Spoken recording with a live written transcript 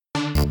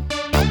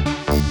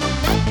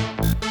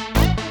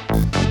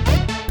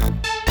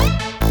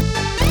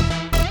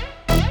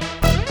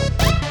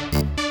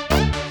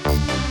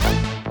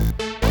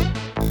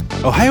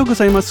Ohayou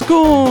gozaimasu,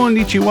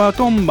 konnichiwa,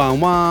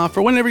 konbanwa,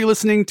 for whenever you're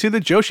listening to the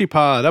Joshi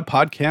Pod, a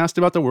podcast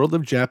about the world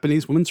of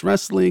Japanese women's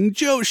wrestling,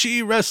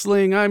 Joshi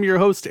Wrestling. I'm your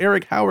host,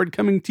 Eric Howard,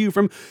 coming to you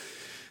from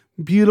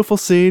beautiful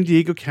San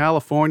Diego,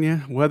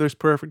 California. Weather's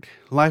perfect,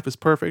 life is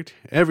perfect,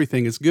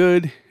 everything is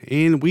good,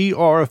 and we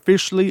are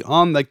officially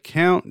on the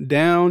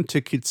countdown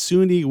to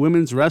Kitsune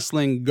Women's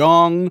Wrestling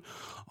Gong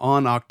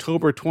on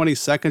October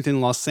 22nd in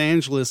Los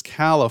Angeles,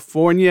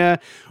 California,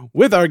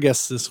 with our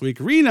guest this week,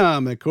 Rina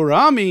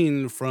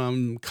Amikura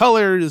from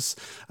Colors.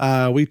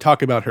 We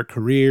talk about her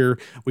career.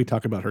 We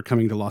talk about her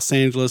coming to Los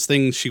Angeles,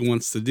 things she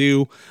wants to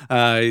do.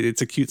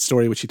 It's a cute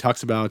story which she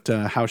talks about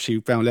how she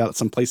found out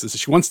some places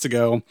she wants to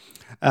go.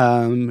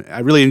 I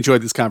really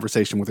enjoyed this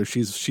conversation with her.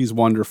 She's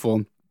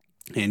wonderful.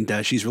 And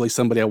she's really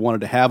somebody I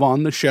wanted to have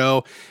on the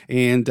show,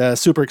 and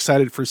super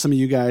excited for some of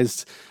you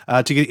guys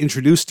to get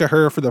introduced to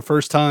her for the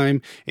first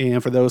time,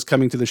 and for those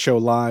coming to the show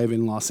live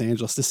in Los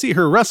Angeles to see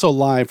her wrestle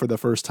live for the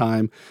first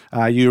time.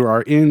 You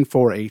are in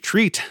for a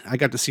treat. I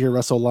got to see her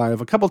wrestle live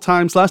a couple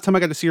times. Last time I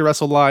got to see her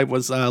wrestle live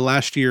was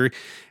last year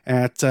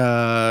at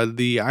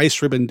the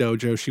Ice Ribbon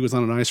Dojo. She was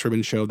on an Ice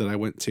Ribbon show that I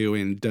went to,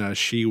 and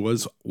she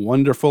was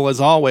wonderful as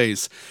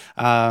always.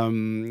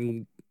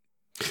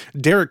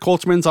 Derek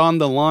Coltman's on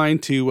the line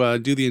to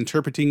do the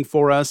interpreting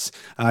for us.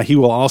 He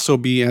will also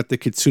be at the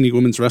Kitsune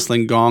Women's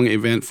Wrestling Gong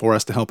event for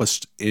us to help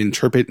us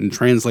interpret and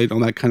translate all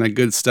that kind of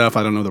good stuff.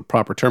 I don't know the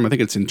proper term. I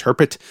think it's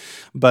interpret,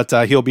 but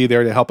he'll be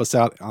there to help us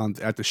out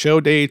at the show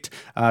date.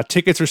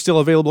 Tickets are still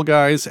available,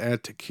 guys,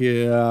 at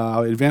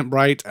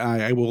Eventbrite.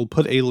 I will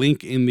put a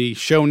link in the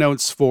show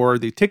notes for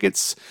the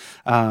tickets.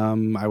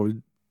 I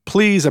would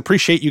please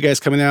appreciate you guys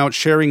coming out,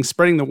 sharing,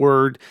 spreading the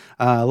word,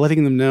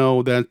 letting them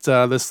know that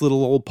this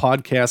little old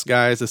podcast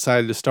guy has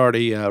decided to start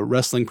a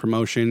wrestling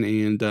promotion,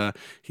 and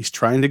he's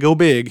trying to go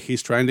big.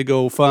 He's trying to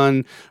go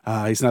fun.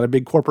 He's not a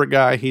big corporate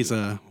guy. He's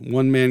a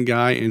one-man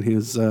guy in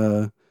his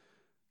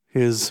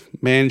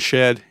man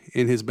shed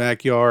in his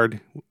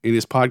backyard, in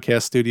his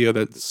podcast studio.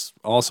 That's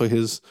also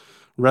his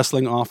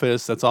wrestling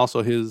office. That's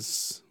also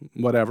his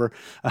whatever.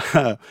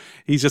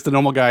 He's just a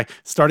normal guy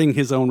starting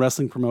his own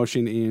wrestling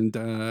promotion.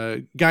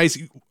 And guys,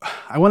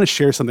 I want to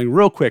share something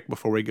real quick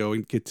before we go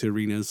and get to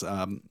Rina's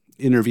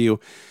interview.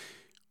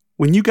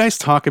 When you guys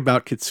talk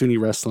about Kitsune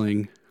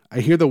wrestling,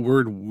 I hear the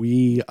word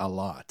 "we" a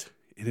lot.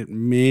 And it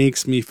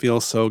makes me feel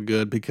so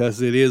good,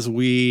 because it is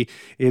we,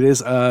 it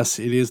is us,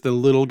 it is the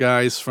little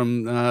guys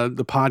from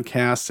the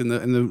podcast and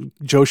the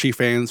Joshi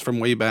fans from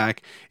way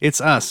back. It's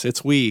us,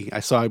 it's we.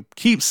 I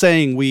keep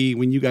saying we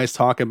when you guys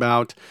talk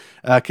about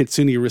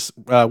Kitsune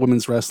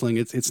women's wrestling.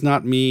 It's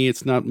not me,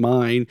 it's not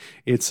mine.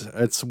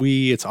 It's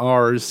we, it's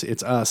ours,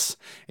 it's us.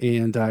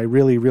 And I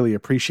really, really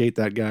appreciate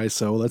that, guys.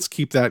 So let's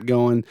keep that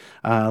going.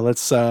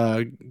 Let's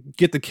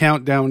get the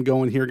countdown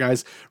going here,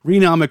 guys.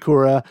 Rina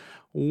Amikura.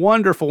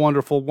 Wonderful,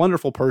 wonderful,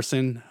 wonderful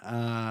person.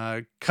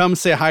 Come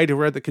say hi to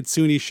her at the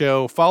Kitsune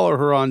show. Follow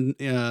her on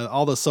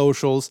all the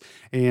socials.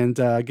 And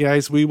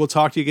guys, we will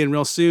talk to you again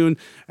real soon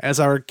as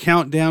our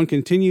countdown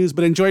continues.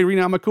 But enjoy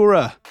Rina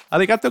Amikura.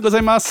 Arigatou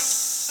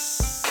gozaimasu.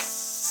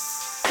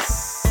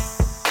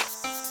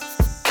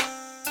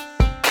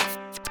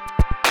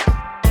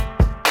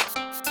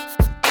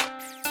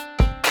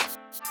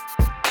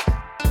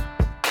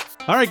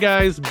 All right,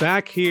 guys,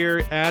 back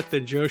here at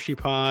the Joshi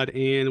Pod,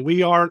 and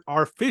we are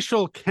our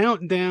official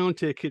countdown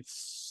to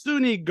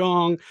Kitsune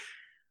Gong.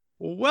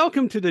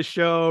 Welcome to the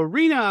show,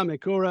 Rina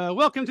Amikura.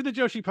 Welcome to the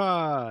Joshi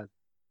Pod.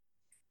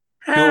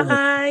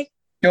 Hi.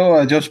 今日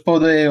は女子ポー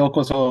ドへよう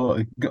こそ、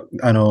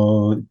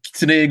キ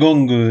ツネゴ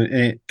ング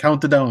へカウン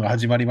トダウンが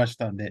始まりまし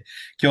たんで、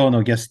今日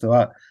のゲスト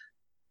は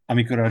ア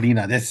ミクラリー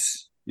ナで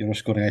す。よろ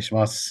しくお願いし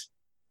ます。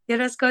よ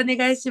ろしくお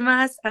願いし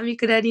ます。アミ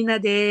クラリナ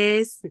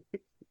です。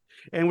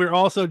And we're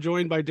also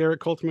joined by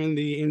Derek Coltman,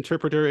 the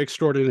interpreter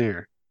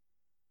extraordinaire.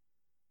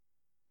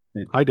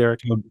 Hi, Derek.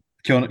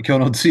 今日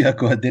の通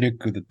訳はデレッ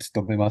クで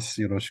務めます。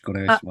よろしくお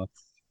願いしま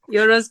す。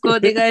よろしくお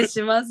願い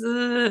します。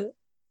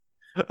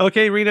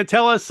Okay, Rina,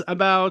 tell us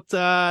about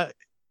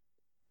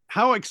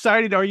how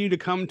excited are you to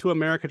come to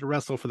America to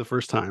wrestle for the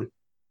first time?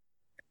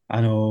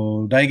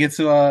 来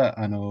月は、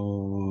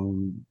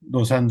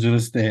ロサンゼ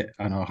ルスで、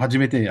初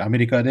めてアメ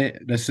リカ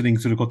でレスリング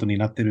することに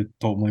なっている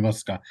と思いま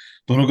すが、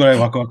どのぐらい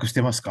ワクワクし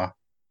てますか？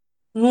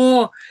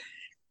もう、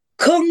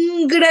こ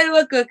んぐらい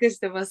ワクワクし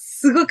てます。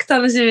すごく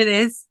楽しみ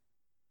です。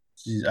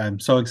I'm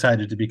so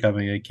excited to be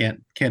coming. I can't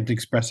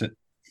express it.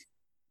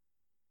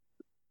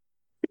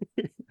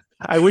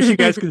 I wish you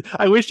guys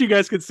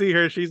could see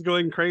her. She's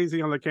going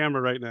crazy on the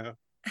camera right now.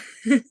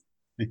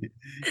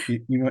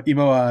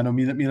 今は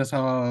皆さ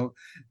んは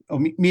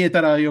見え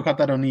たらよかっ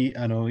たのに、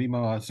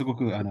今はすご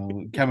くキ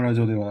ャメラ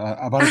上で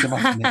は暴れてま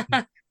すね。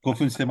興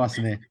奮してま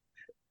すね。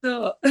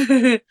そう。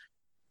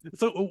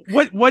So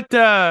what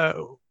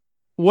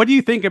do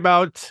you think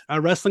about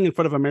wrestling in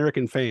front of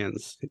American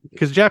fans?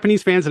 Because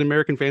Japanese fans and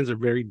American fans are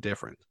very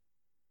different.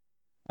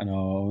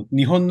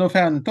 日本のフ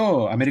ァン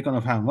とアメリカ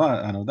のファン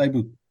はだい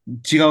ぶ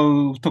違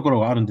うところ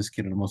はあるんです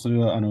けれども、それ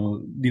は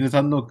リナ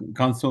さんの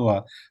感想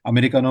はア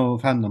メリカの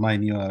ファンの前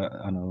に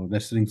はレ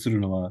スリングする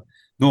のは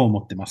どう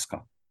思ってます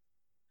か？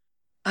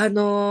あ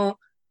のー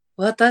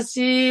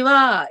私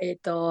は、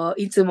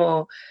いつ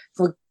も、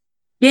こう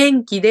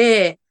元気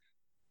で、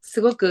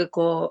すごく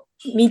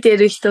見て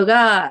る人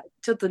が、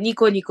ちょっとニ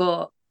コニ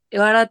コ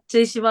笑っ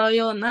てしまう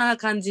ような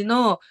感じ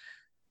の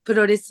プ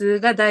ロレス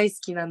が大好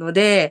きなの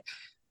で、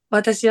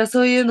私は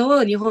そういうの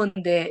を日本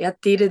でやっ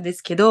ているんで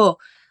すけど、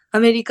ア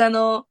メリカ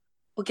の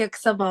お客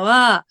様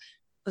は、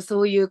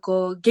そういう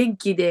元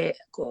気で、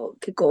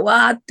結構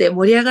わーって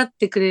盛り上がっ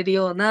てくれる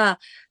ような、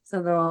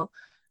その、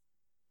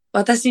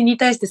私に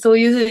対してそう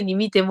いうふうに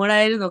見ても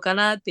らえるのか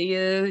なって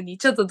いうふうに、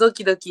ちょっとド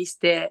キドキし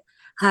て、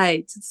は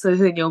い、ちょっとそういう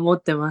ふうに思っ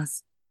てま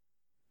す。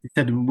He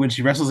said when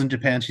she wrestles in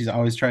Japan, she's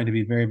always trying to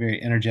be very, very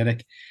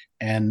energetic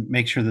and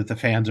make sure that the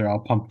fans are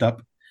all pumped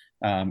up.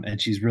 And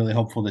she's really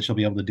hopeful that she'll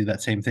be able to do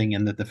that same thing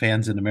and that the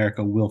fans in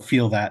America will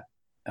feel that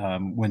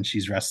when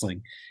she's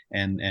wrestling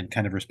and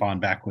kind of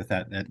respond back with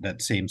that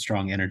same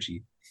strong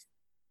energy.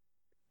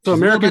 So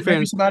She's a little American bit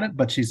nervous fans. about it,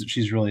 but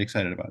she's really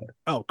excited about it.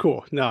 Oh,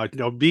 cool. No,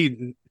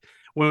 be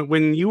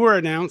when you were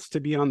announced to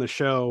be on the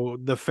show,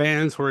 the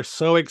fans were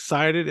so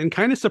excited and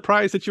kind of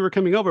surprised that you were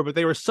coming over, but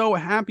they were so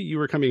happy you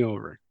were coming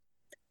over.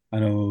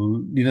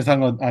 リナさ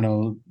んが、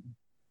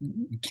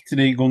キツ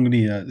ネゴング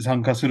に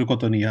参加するこ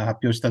とに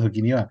発表したと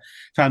きには、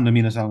ファンの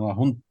皆さんは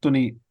本当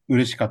に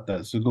嬉しかっ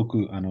た。すご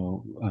く、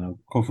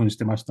興奮し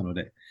てましたの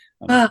で、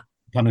あ、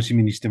楽し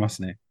みにしてま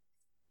すね。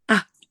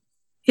あ、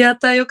やっ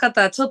たよかっ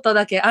た。ちょっと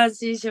だけ安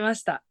心しま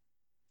した。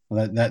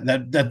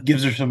That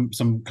gives her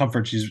some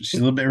comfort. She's a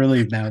little bit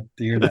relieved now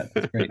to hear that.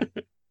 That's great.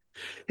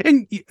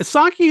 And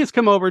Saki has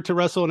come over to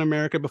wrestle in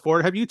America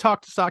before. Have you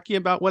talked to Saki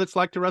about what it's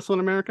like to wrestle in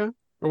America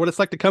or what it's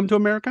like to come to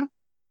America?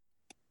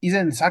 以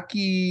前、さ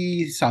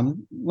きさん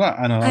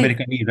は、アはい。メリ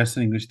カにレス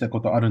リングした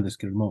ことあるんです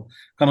けれども、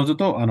彼女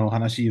と、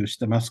話をし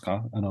てます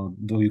か？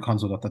どういう感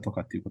想だったと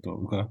かっていうことを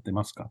伺って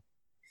ますか？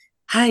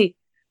はい。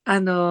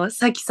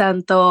さきさ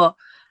んと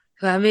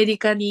アメリ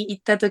カに行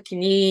った時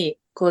に、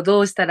ど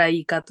うしたらい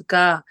いかと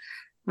か、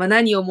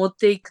何を持っ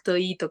ていくと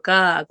いいと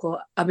か、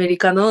アメリ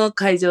カの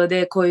会場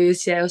でこういう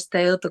試合をした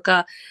よと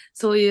か、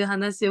そういう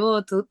話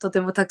をと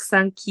てもたく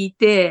さん聞い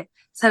て、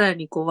さら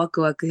にワ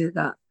クワク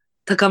が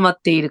高ま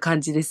っている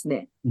感じです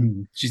ね。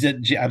She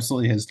said she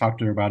absolutely has talked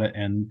to her about it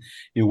and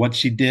what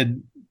she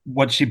did,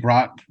 what she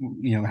brought,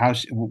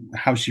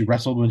 how she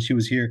wrestled when she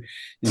was here,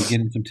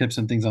 getting some tips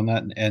and things on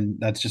that, and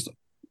that's just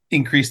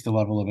increased the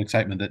level of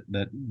excitement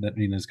that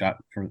Rina's got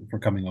for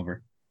coming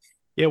over.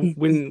 Yeah,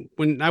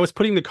 when I was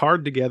putting the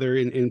card together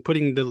and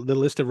putting the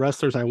list of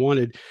wrestlers I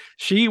wanted,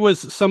 she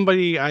was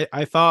somebody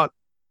I thought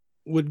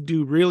would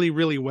do really,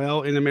 really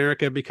well in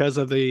America because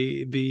of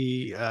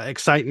the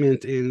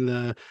excitement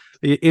and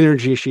the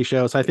energy she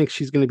shows. I think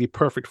she's going to be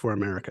perfect for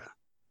America.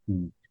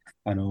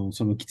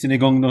 そのキツネ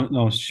ゴン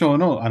のショー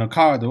の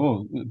カード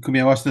を組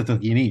み合わせたと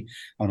きに、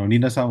リ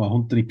ナさんは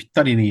本当にぴっ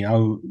たりに合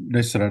う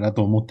レスラーだ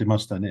と思ってま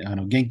したね。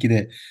元気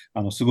で、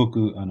すご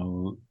く、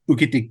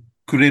受けて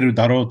くれる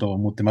だろうと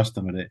思ってまし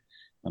たので、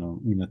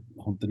みんな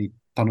本当に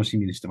楽し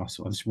みにしてま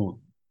す。私も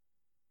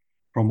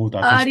プロモータ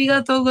ーとして。あり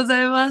がとうご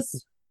ざいま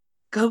す。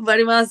頑張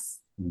りま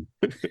す。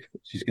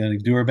She's gonna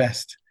do her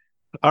best.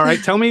 All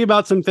right, tell me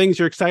about some things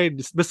you're excited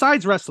to,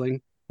 besides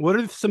wrestling. What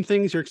are some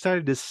things you're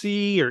excited to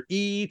see or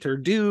eat or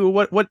do?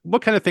 What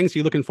kind of things are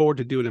you looking forward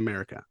to do in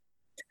America?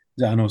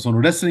 じゃあ、そ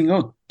のレスリング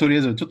をとりあ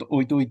えずちょっと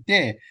置いとい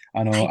て、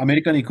はい。アメ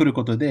リカに来る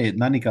ことで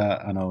何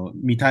か、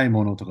見たい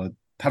ものとか、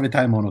食べ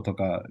たいものと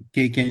か、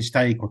経験し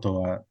たいこ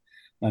とは、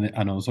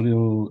それ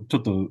をちょ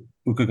っと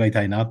伺い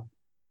たいな。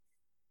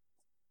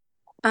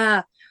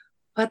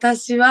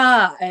私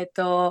は、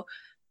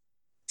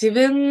自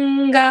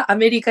分がア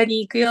メリカに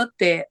行くよっ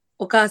て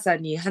お母さ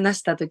んに話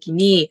したとき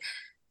に、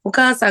お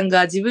母さん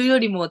が自分よ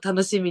りも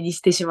楽しみに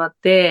してしまっ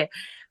て、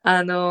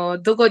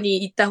どこ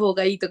に行った方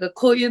がいいとか、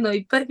こういうの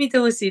いっぱい見て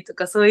ほしいと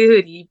か、そうい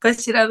うふうにいっぱい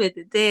調べ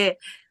てて、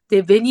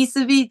で、ベニ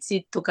スビー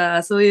チと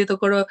か、そういうと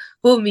ころ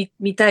を見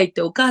たいっ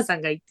てお母さ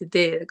んが言って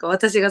て、なんか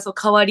私がそう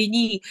代わり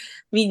に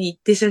見に行っ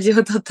て写真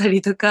を撮った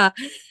りとか、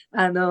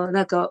なん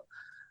か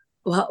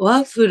ワ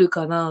ッフル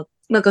かな、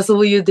なんかそ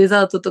ういうデ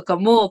ザートとか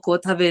も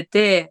食べ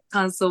て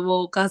感想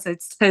をお母さんに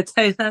伝え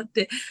たいなっ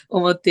て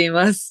思ってい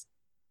ます。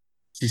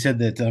She said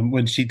that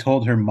when she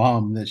told her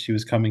mom that she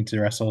was coming to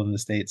wrestle in the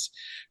States,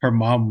 her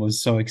mom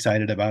was so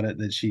excited about it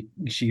that she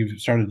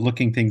started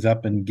looking things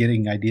up and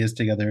getting ideas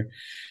together.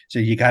 So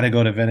you got to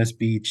go to Venice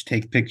Beach,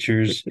 take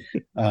pictures,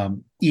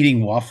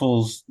 eating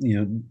waffles,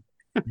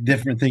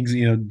 different things,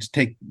 just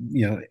take,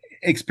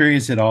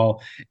 experience it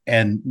all.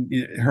 And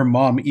her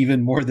mom,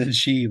 even more than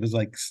she, was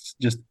like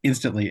just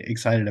instantly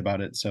excited about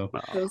it. So,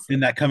 Wow.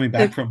 and that coming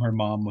back from her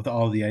mom with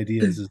all the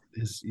ideas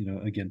is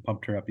again,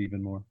 pumped her up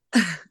even more.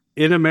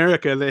 In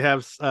America, they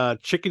have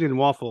chicken and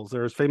waffles.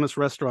 There's a famous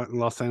restaurant in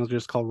Los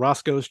Angeles called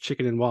Roscoe's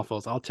Chicken and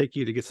Waffles. I'll take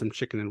you to get some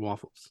chicken and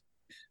waffles.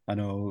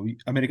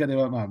 アメリカで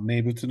はまあ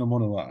名物のも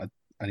のは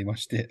ありま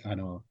して、は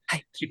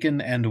い。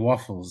Chicken and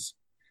Waffles。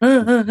う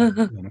んうんうん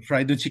うん。フ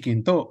ライドチキ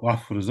ンとワッ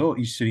フルズを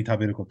一緒に食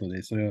べること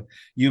で、それを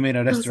有名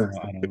なレストラン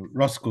は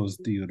ロスコーズ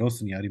というロ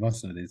スにありま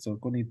すので、そ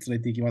こに連れ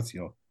て行きます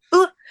よ。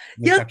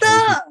めちやっゃくち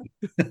ゃ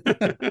美味し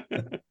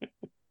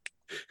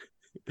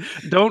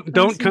い。た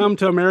Don't come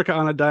to America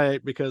on a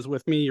diet because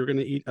with me you're going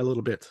to eat a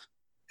little bit.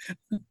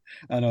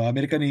 ア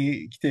メリカ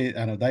に来て、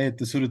ダイエッ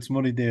トするつ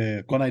もり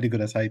で来ないでく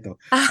ださいと。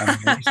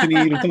一緒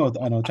にいると、ち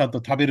ゃん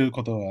と食べる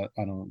ことは、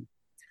必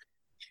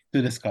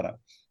要ですから。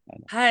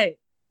はい。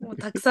もう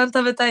たくさん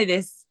食べたい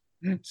です。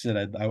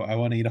said, I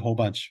want to eat a whole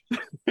bunch.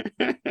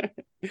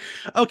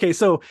 Okay,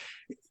 so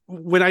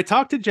when I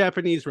talk to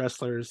Japanese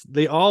wrestlers,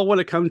 they all want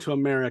to come to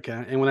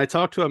America. And when I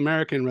talk to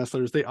American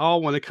wrestlers, they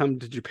all want to come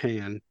to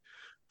Japan.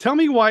 Tell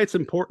me why it's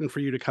important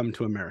for you to come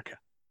to America.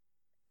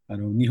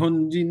 日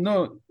本人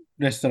の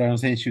レストランの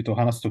選手と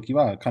話すとき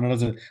は、必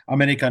ずア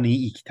メリカ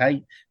に行きた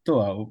いと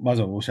はま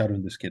ずはおっしゃる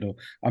んですけど、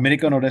アメリ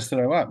カのレスト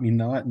ランはみん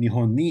なは日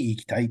本に行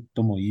きたい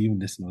とも言うん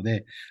ですの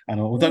で、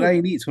お互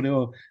いにそれ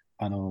を、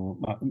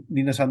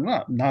皆さん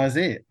はな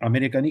ぜアメ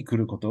リカに来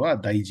ることは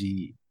大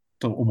事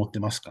と思って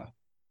ますか？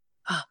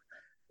あ、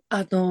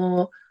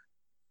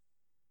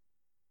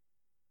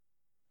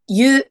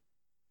ゆ、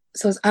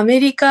そう、アメ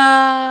リ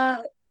カ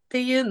っ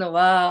ていうの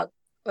は、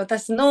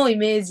私のイ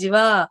メージ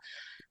は、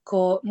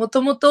こう、も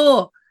とも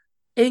と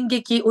演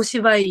劇、お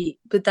芝居、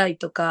舞台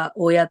とか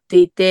をやって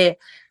いて、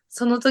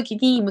その時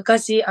に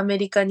昔アメ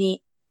リカ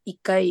に一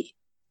回、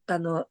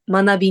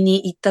学び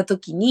に行った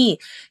時に、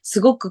す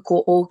ごくこ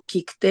う大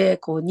きくて、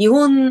こう、日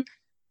本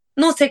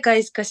の世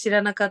界しか知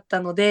らなかっ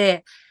たの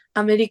で、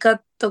アメリ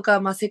カと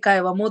か、世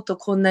界はもっと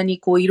こんなに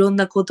こういろん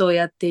なことを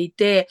やってい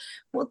て、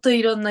もっと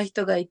いろんな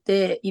人がい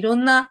て、いろ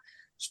んな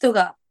人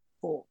が、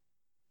こう、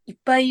いっ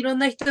ぱいいろん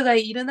な人が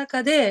いる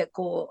中で、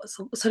こう、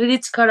それで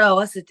力を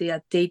合わせてや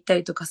っていった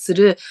りとかす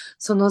る、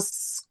その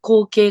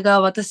光景が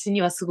私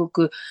にはすご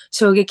く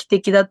衝撃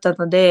的だった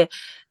ので、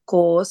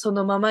こう、そ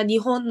のまま日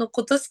本の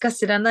ことしか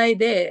知らない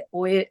で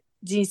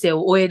人生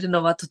を終える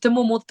のはとて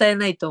ももったい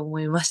ないと思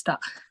いました。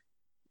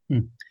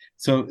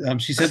So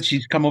she said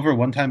she's come over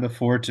one time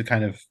before to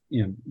kind of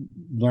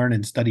learn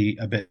and study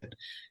a bit,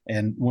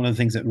 and one of the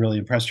things that really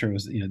impressed her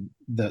was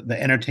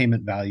the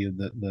entertainment value,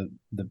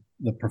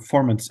 the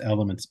performance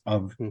elements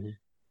of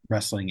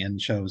wrestling and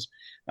shows,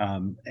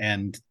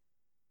 and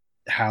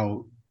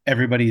how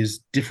everybody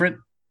is different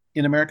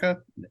in America,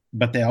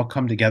 but they all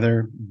come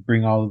together,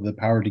 bring all of the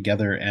power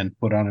together, and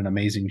put on an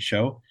amazing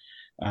show.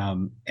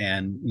 And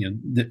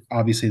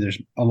obviously there's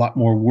a lot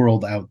more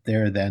world out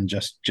there than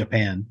just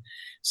Japan,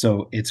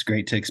 so it's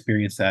great to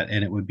experience that.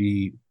 And it would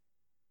be,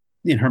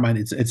 in her mind,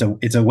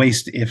 it's a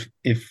waste if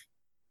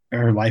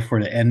her life were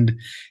to end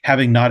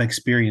having not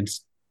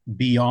experienced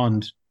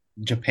beyond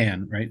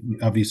Japan, right?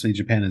 Obviously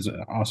Japan is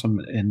awesome,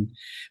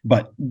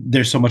 but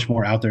there's so much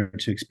more out there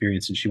to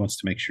experience, and she wants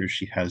to make sure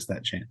she has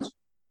that chance.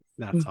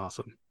 That's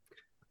awesome.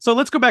 So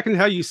let's go back into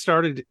how you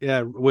started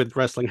with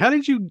wrestling. How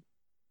did you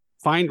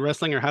find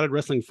wrestling, or how did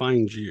wrestling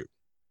find you?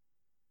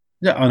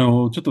 じゃあ、ち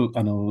ょっと、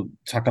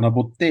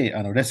遡って、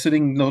レスリ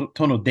ング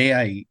との出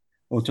会い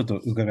をちょっと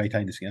伺い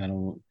たいんですけ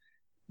ど、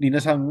リナ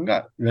さん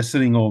がレス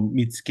リングを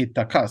見つけ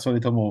たか、そ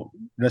れとも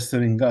レス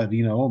リングが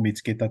リナを見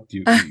つけたって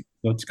いう、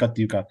どっちかっ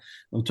ていうか、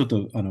ちょっ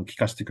と聞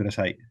かせてくだ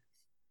さい。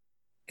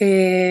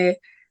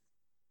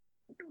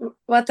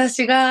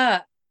私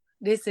が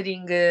レスリ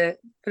ング、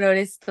プロ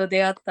レスと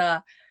出会っ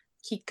た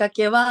きっか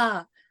け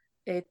は、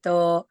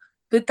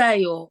舞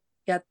台を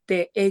やっ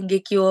て演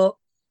劇を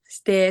し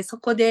て、そ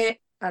こ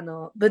で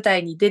舞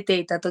台に出て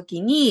いた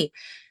時に、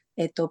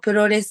プ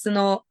ロレス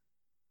の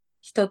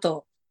人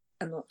と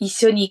一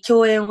緒に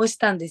共演をし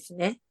たんです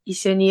ね。一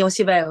緒にお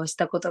芝居をし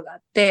たことがあ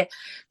って、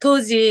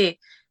当時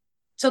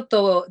ちょっ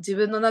と自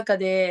分の中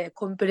で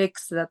コンプレッ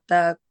クスだっ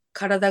た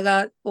体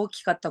が大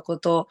きかったこ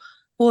と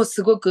を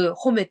すごく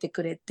褒めて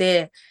くれ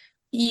て、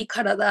いい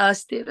体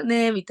してる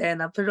ねみたい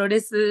な、プロ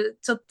レス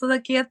ちょっとだ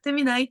けやって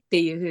みないっ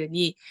ていう風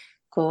に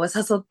こう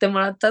誘っても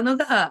らったの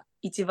が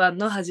一番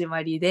の始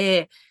まり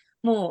で、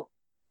も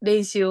う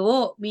練習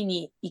を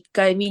一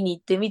回見に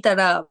行ってみた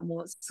ら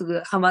もうすぐ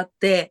ハマっ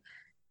て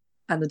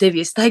デビ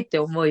ューしたいって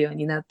思うよう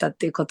になったっ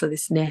ていうことで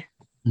すね。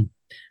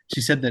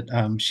She said that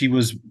she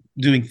was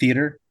doing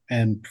theater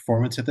and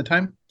performance at the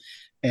time,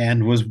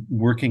 and was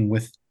working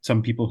with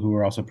some people who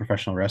were also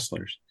professional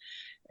wrestlers.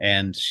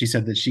 And she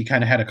said that she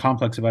kind of had a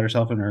complex about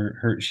herself,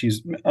 and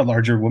she's a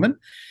larger woman,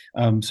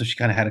 so she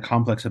kind of had a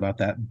complex about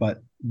that.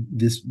 But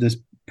this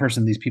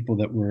person, these people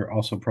that were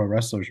also pro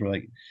wrestlers, were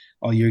like,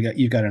 "Oh,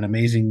 you've got an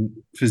amazing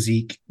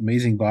physique,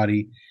 amazing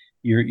body.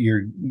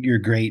 You're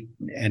great,"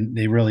 and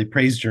they really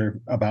praised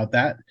her about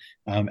that,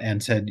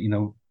 and said,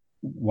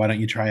 "Why don't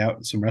you try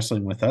out some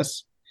wrestling with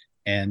us?"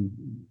 And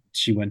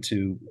she went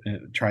to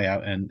try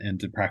out and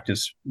to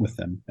practice with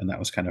them, and that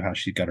was kind of how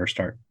she got her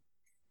start.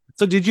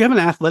 So did you have an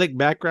athletic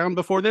background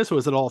before this, or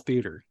was it all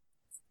theater?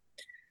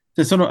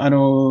 で、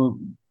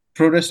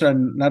プロレスラー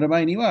になる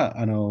前には、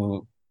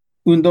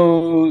運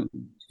動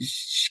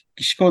志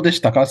向でし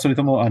たか？それ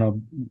とも、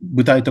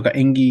舞台とか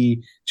演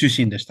技中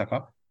心でした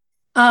か？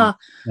な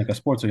んか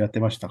スポーツをやって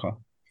ましたか？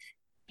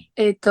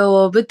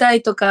舞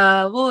台と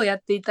かをや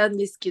っていたん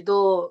ですけ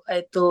ど、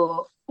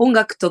音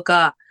楽と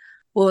か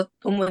を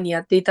主にや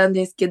っていたん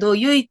ですけど、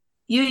唯一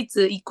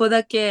一個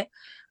だけ、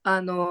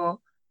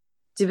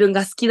自分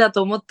が好きだ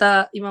と思っ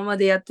た今ま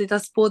でやってた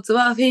スポーツ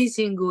はフェン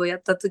シングをや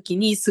った時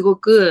にすご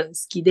く好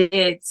き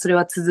で、それ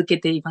は続け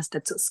ていました、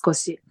少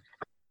し。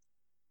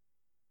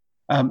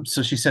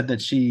So she said that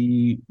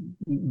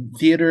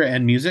theater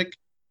and music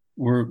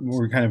were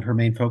kind of her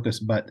main focus,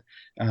 but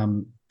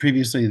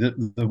previously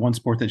the one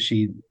sport that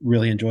she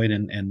really enjoyed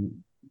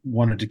and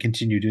wanted to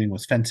continue doing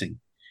was fencing.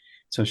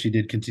 So she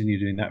did continue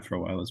doing that for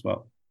a while as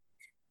well.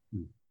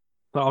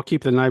 I'll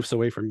keep the knives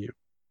away from you.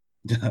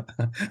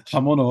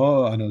 刃物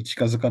を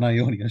近づかない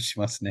ようにはし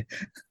ますね。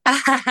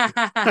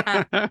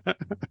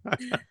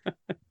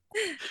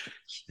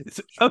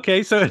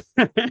Okay, so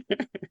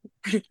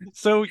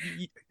so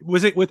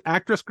was it with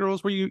Actress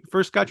Girls where you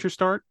first got your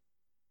start?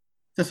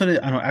 でそれ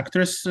アクト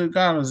レス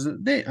ガール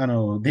ズで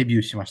デビュ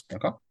ーしました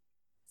か？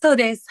そう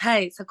です。は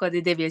い、そこ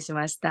でデビューし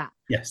ました。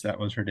Yes, that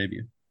was her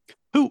debut.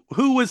 Who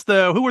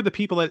were the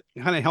people that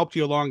kind of helped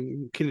you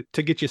along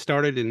to get you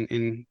started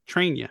and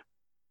train you?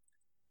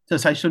 じゃあ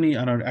最初に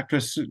アクト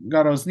レス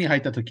ガールズに入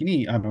った時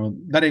に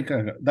誰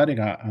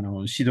が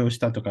指導し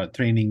たとか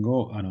トレーニング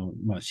を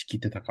仕切っ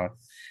てたか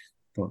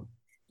と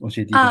教え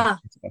ていた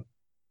だけ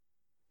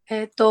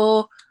ます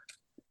か？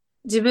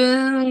自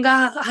分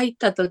が入っ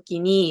た時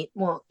に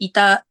もうい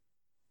た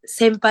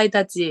先輩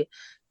たち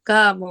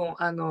がも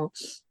う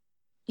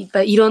いっ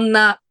ぱいいろん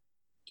な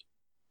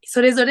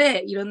それぞ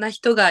れいろんな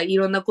人がい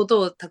ろんなこと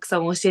をたくさ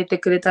ん教えて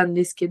くれたん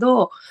ですけ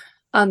ど、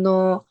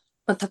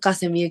高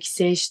瀬美幸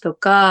選手と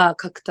か、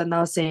角田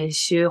直選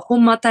手、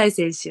本間大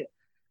選手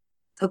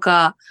と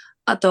か、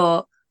あ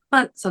と、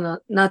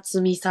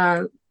夏美さ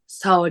ん、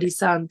沙織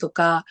さんと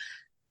か、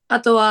あ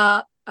と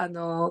は、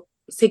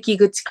関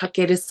口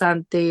翔さん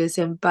っていう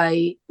先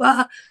輩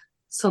は、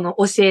教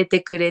えて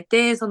くれ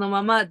て、その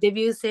ままデ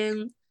ビュー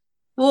戦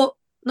の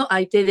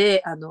相手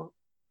で、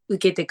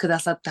受けてくだ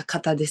さった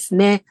方です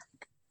ね。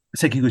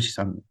関口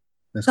さん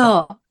です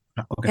か？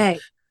そう。Okay. はい。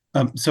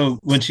So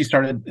when she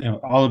started,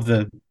 all of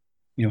the,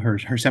 her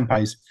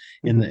senpais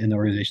in the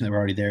organization that were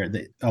already there,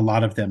 a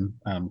lot of them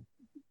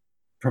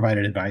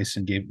provided advice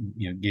and gave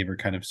her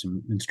kind of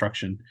some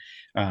instruction.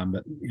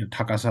 But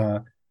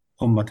Takasa,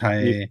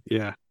 Honmatae,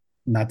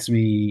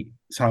 Natsumi,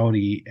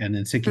 Saori, and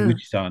then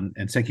Sekiguchi-san.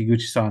 And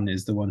Sekiguchi-san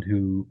is the one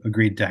who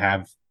agreed to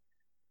have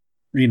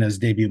Rina's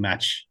debut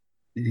match.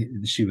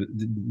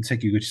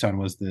 Sekiguchi-san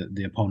was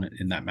the opponent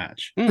in that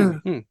match.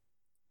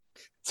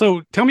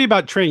 So tell me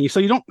about training. So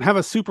you don't have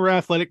a super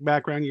athletic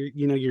background.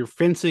 You're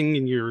fencing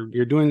and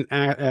you're doing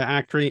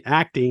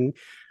acting,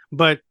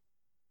 but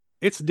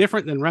it's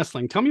different than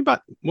wrestling. Tell me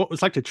about what it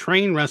was like to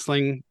train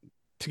wrestling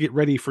to get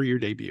ready for your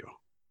debut.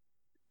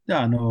 じ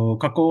ゃあ、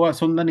過去は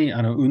そんなに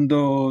運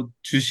動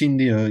中心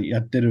でや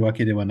ってるわ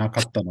けではな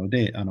かったの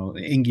で、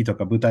演技と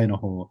か舞台の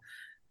方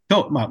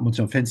と、もち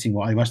ろんフェンシング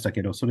もありました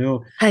けど、それ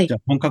を、じゃあ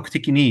本格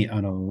的に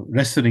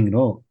レスリング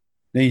の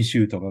練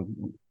習とか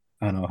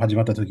始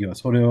まった時は、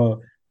それ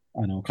を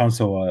感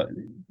想は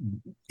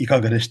いか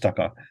がでした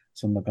か？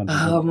そんな感じ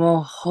で。も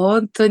う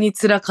本当に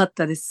辛かっ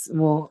たです。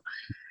もう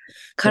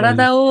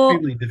体を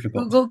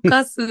動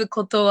かす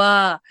こと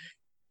は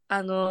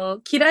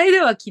嫌いで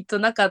はきっと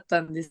なかっ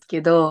たんです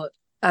けど、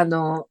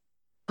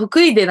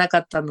得意でなか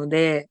ったの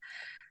で、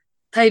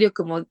体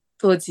力も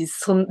当時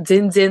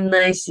全然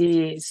ない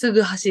し、す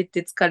ぐ走っ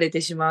て疲れて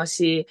しまう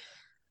し、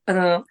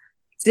前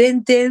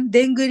転、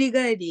でんぐり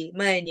返り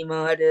前に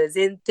回る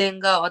前転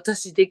が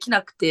私でき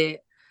なく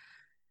て、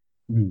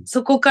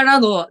そこから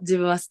の自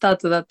分はスター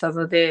トだった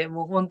ので、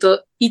もう本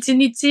当一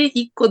日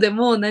一個で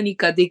も何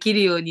かでき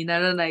るようにな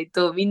らない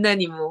とみんな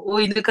にも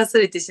追い抜かさ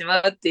れてしま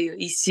うっていう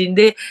一心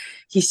で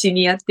必死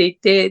にやってい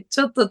て、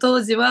ちょっと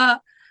当時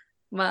は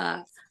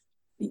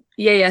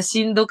やや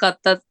しんどか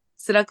った、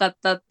辛かっ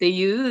たって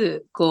い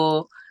う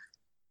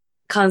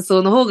感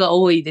想の方が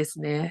多いです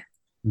ね。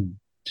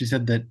She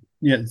said that,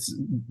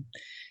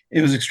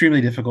 it was extremely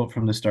difficult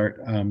from the start.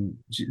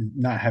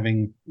 Not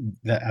having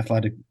the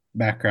athletic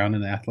background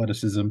and the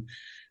athleticism,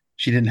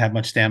 she didn't have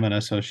much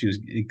stamina, so she was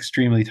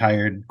extremely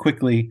tired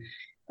quickly.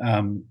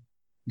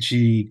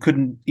 She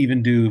couldn't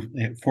even do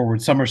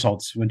forward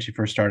somersaults when she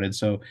first started.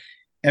 So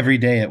every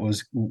day it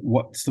was,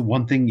 what's the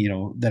one thing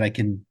that I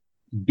can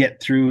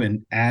get through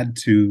and add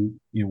to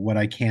what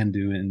I can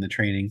do in the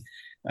training.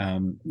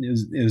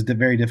 It was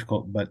very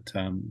difficult, but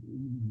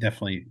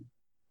definitely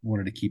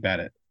wanted to keep at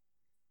it.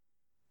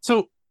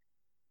 So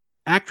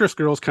Actress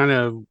Girls kind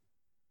of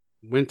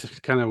went to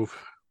kind of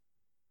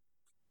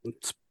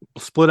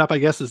split up, I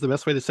guess is the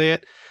best way to say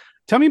it.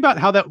 Tell me about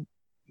how that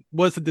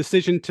was the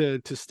decision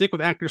to stick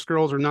with Actress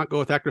Girls or not go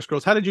with Actress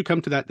Girls. How did you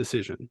come to that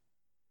decision?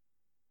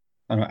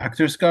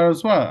 Actress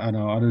Girls はあ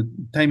る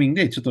タイミン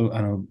グでちょっと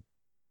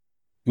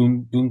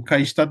分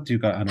解したっていう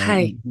か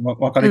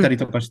別れたり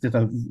とかして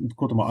た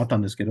こともあった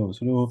んですけど、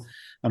それを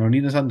リ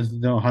ーダーさん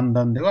の判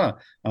断では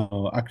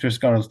アクトレス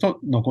ガールズと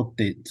残っ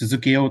て続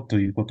けようと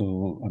いうこと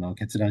を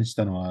決断し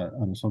たのは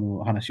そ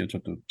の話をちょ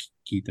っと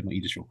聞いてもい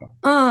いでしょう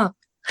か？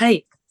は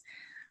い。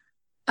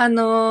ア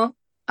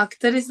ク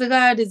トレス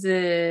ガール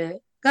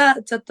ズ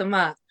がちょっと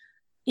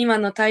今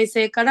の体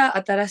制から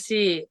新し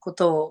いこ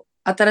とを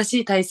新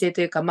しい体制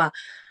というか、まあ、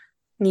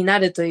にな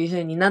るというふ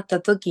うになった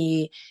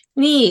時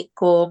に、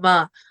こう、ま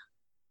あ、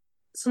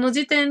その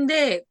時点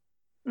で、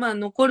まあ、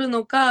残る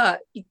のか、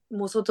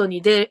もう外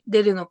に出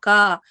るの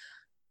か、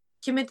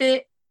決め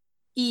て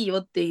いいよ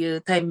ってい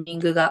うタイミン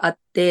グがあっ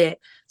て、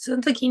そ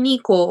の時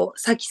に、こう、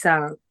さきさ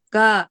ん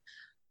が、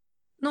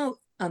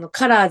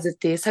カラーズっ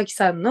ていうさき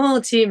さん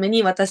のチーム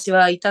に私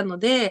はいたの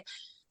で、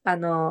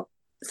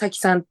さき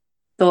さん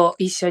と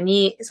一緒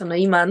に、その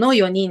今の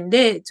4人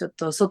でちょっ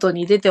と外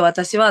に出て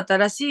私は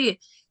新しい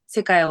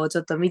世界をち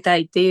ょっと見た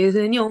いっていうふ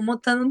うに思っ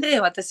たので、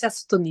私は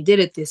外に出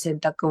るっていう選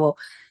択を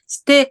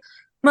して、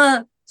ま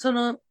あ、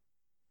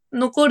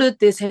残るっ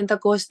ていう選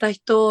択をした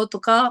人と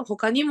か、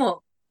他に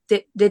も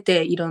出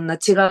ていろんな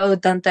違う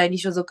団体に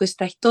所属し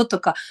た人と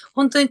か、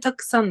本当にた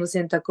くさんの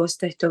選択をし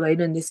た人がい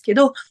るんですけ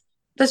ど、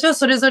私は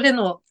それぞれ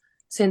の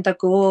選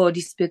択を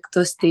リスペク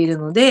トしている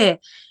の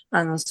で、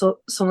そ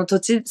の土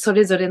地、そ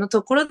れぞれの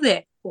ところ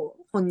で、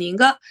本人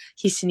が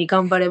必死に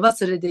頑張れば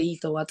それでいい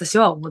と私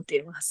は思って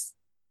います。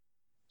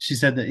She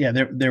said that, yeah,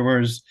 there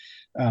was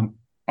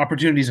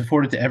opportunities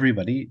afforded to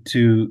everybody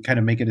to kind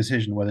of make a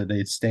decision whether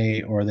they'd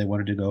stay or they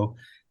wanted to go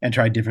and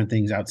try different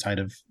things outside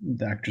of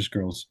the Actress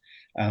Girls.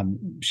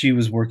 She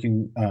was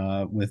working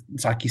with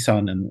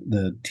Saki-san and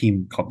the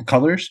team called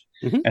Colors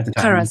at the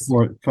time.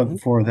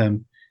 For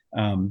them,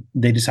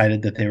 they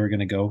decided that they were going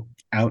to go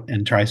out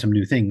and try some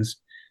new things.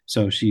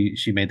 So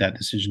she made that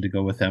decision to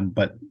go with them,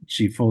 but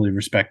she fully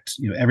respects,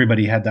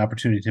 everybody had the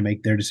opportunity to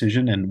make their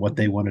decision and what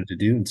they wanted to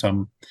do. And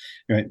some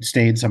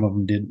stayed, some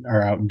of them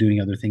are out and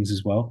doing other things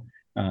as well.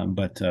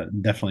 But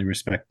definitely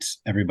respect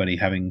everybody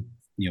having,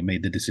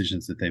 made the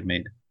decisions that they've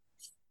made.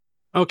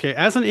 Okay,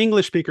 as an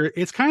English speaker,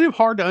 it's kind of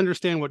hard to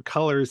understand what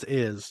Colors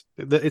is.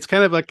 It's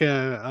kind of like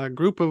a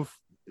group of,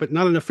 but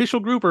not an official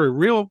group or a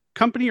real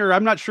company, or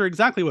I'm not sure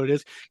exactly what it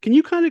is. Can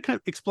you kind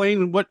of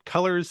explain what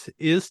Colors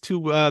is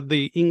to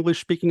the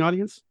English-speaking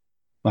audience?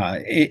 まあ、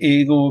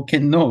英語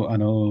圏の、フ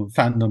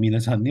ァンの皆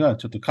さんには、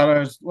ちょっと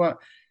Colors は、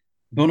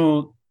ど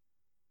の、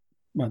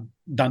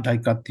団体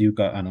かっていう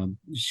か、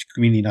仕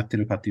組みになって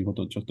るかっていうこ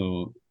とを、ちょっ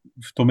と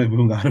不透明部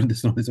分があるんで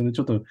すので、それち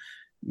ょっと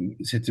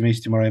説明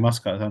してもらえま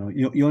すか。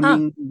4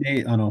人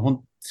で、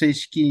正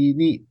式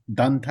に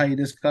団体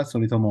ですか、そ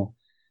れとも、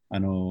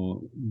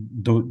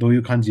どうい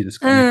う感じです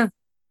かね。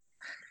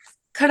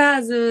カラ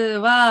ーズ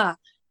は、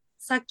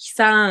さき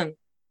さん、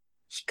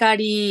ひか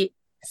り、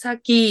さ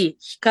き、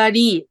ひか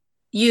り、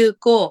ゆう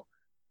こ、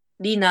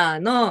りな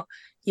の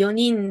4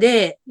人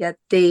でやっ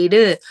てい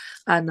る、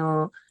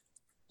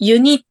ユ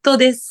ニット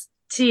です。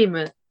チー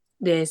ム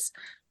です。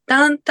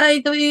団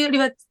体というより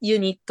はユ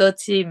ニット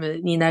チーム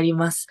になり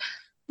ます。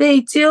で、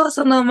一応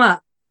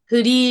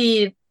フ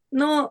リ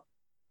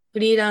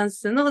ーラン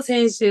スの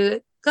選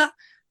手が、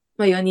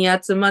4人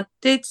集まっ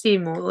てチー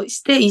ムを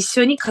して一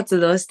緒に活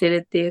動して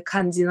るっていう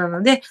感じな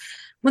ので、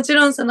もち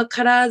ろんその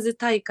カラーズ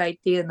大会っ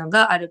ていうの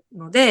がある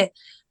ので、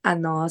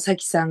さ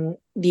きさん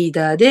リー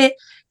ダーで、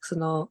そ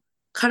の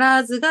カラ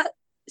ーズが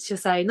主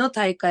催の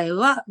大会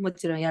はも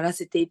ちろんやら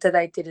せていた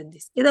だいてるんで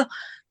すけど、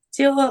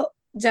一応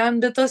ジャン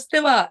ルとし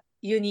ては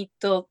ユニ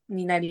ット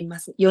になりま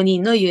す。4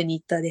人のユ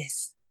ニットで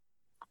す。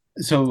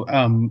So,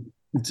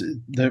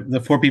 the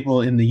four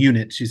people in the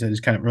unit, she said, is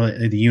kind of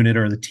really the unit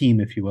or the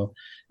team, if you will,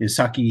 is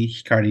Saki,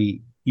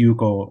 Hikari,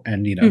 Yuko,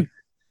 and Nina.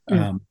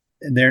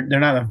 They're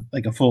not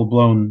like a full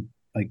blown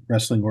like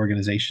wrestling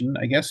organization,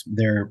 I guess.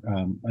 They're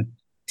a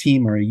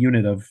team or a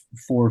unit of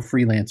 4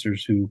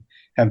 freelancers who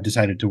have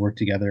decided to work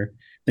together.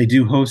 They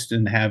do host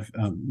and have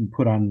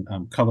put on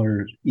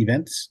color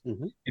events,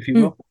 if you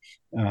will.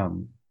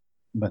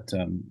 But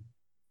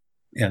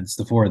yeah, it's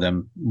the 4 of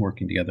them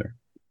working together.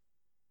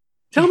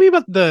 Tell me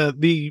about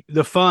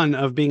the fun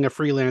of being a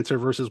freelancer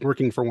versus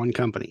working for one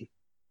company.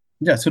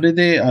 じゃあ、それ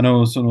で、フ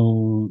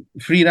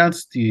リーラン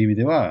スっていう意味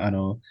では、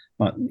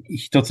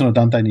一つの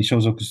団体に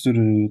所属す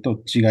る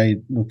と違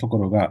いのとこ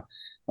ろが、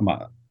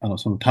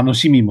その楽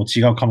しみも違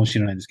うかもし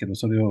れないですけど、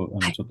それを、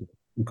ちょっと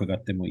伺っ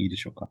てもいいで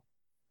しょうか。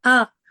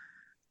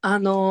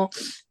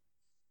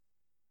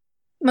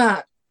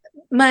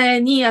前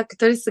にアク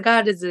トレス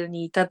ガールズ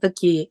にいた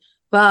時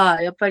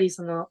は、やっぱり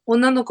その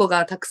女の子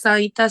がたくさ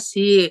んいた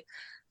し、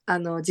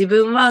自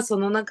分はそ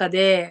の中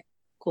で、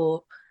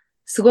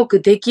すごく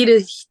でき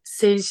る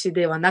選手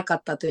ではなか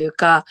ったという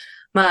か、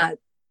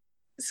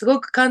すご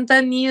く簡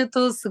単に言う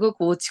と、すご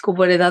く落ちこ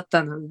ぼれだっ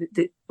たの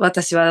で、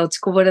私は落ち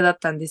こぼれだっ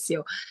たんです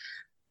よ。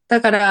だ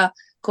から、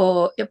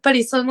やっぱ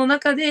りその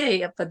中で、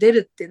やっぱ出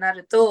るってな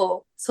る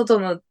と、外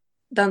の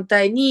団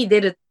体に出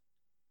る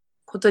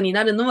ことに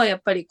なるのは、や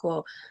っぱり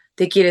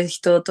できる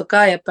人と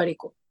か、やっぱり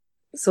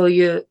そう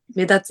いう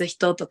目立つ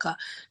人とか、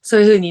そう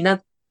いう風にな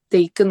って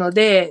いくの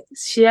で、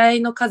試合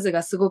の数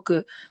がすご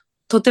く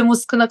とても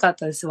少なかっ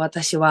たです、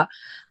私は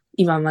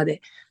今ま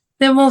で。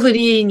でもフ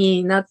リー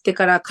になって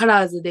からカ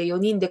ラーズで4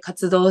人で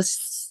活動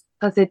さ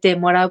せて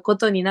もらうこ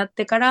とになっ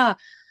てから、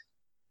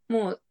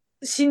もう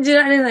信じ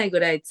られないぐ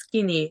らい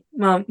月に、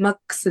マッ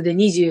クスで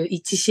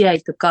21試合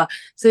とか、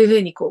そういう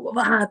風に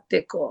わーっ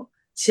て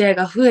試合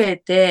が増え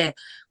て、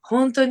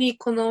本当に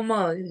この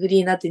まあフリー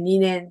になって2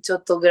年ちょ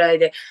っとぐらい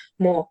で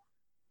も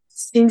う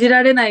信じ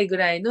られないぐ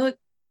らいの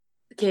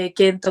経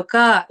験と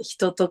か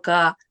人と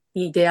か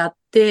に出会っ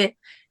て、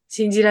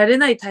信じられ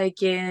ない体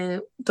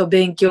験と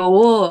勉強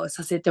を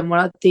させても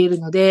らっている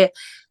ので、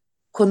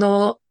こ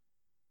の、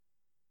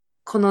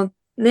この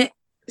ね、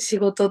仕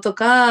事と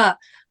か、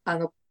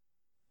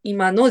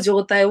今の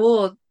状態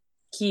を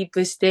キー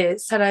プして、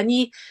さら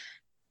に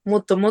も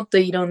っともっと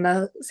いろん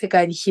な世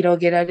界に広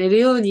げられる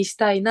ようにし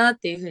たいなっ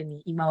ていうふう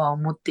に今は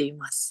思ってい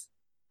ます。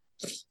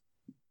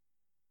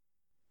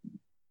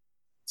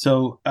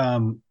So,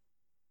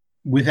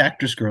 with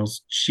Actress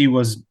Girls, she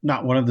was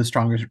not one of the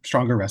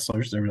stronger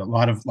wrestlers. There were a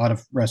lot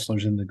of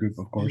wrestlers in the group,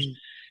 of course.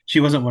 She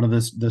wasn't one of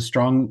the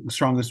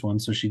strongest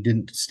ones, so she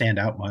didn't stand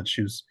out much.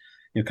 She was,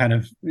 kind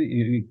of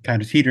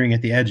teetering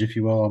at the edge, if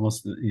you will,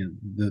 almost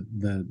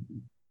the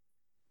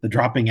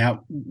dropping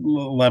out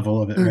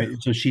level of it, right?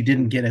 So she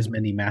didn't get as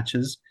many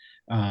matches.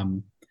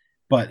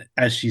 But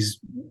as she's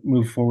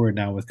moved forward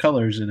now with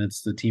Colors, and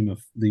it's the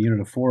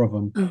unit of 4 of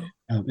them,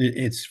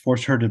 it's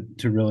forced her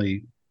to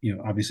really,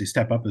 obviously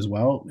step up as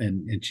well,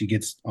 and she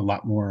gets a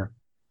lot more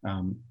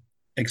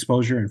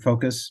exposure and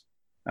focus,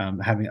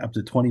 having up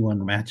to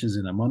 21 matches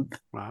in a month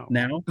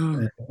now.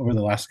 Over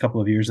the last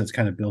couple of years, that's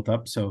kind of built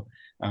up. So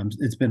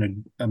it's been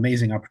an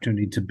amazing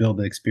opportunity to build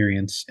the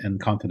experience and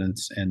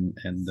confidence and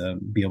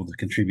be able to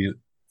contribute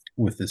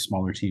with this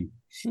smaller team.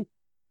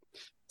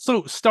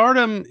 So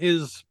Stardom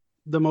is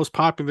the most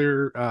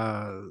popular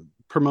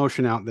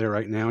promotion out there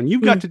right now, and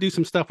you've got to do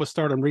some stuff with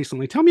Stardom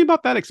recently. Tell me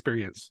about that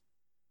experience.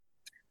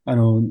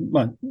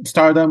 ス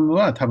ターダム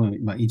は多分、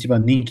一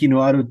番人気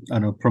のあるプ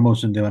ロモー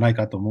ションではない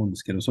かと思うんで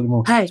すけど、それ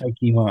も最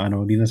近は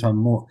リナさ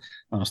んも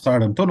スター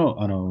ダムと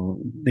の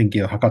連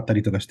携を図った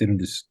りとかしてるん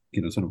です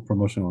けど、そのプロ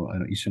モーションを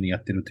一緒にや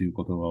ってるという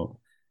ことを、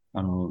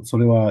そ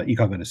れはい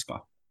かがです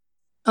か？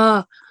ス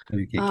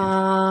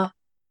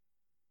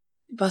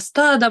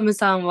ターダム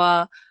さん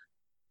は、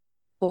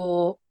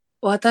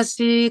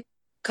私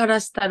から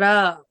した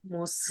ら、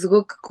もうす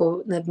ご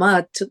く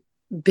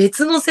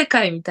別の世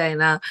界みたい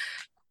な、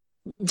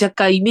若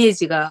干イメー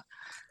ジが、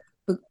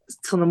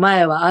その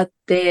前はあっ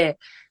て、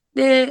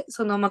で、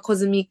コ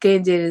ズミックエ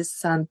ンジェルス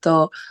さん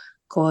と、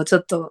ちょ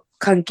っと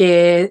関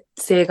係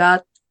性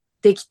が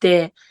でき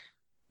て、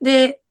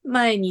で、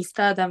前にス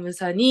ターダム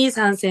さんに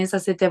参戦さ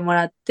せても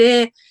らっ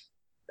て、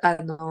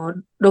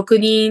6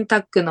人タ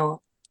ッグ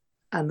の、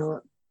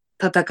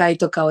戦い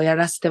とかをや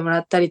らせてもら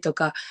ったりと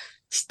か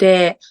し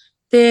て、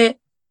で、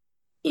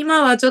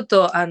今はちょっ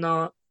と、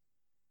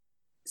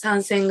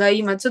参戦が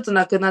今ちょっと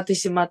なくなって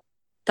しまっ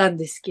たん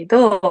ですけ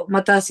ど、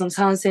またその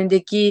参戦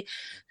でき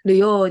る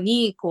よう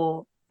に、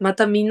ま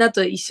たみんな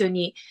と一緒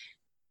に、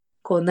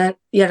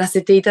やら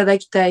せていただ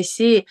きたい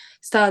し、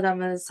スターダ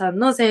ムさん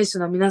の選手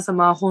の皆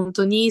様は本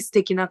当に素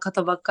敵な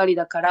方ばっかり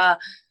だから、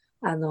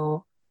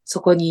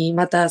そこに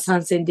また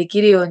参戦で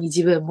きるように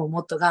自分も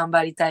もっと頑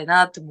張りたい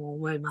なとも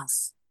思いま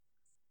す。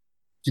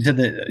She said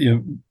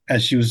that,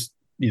 as she was,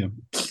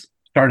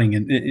 starting,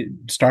 and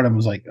Stardom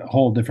was like a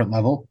whole different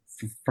level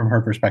from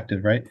her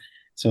perspective, right?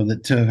 So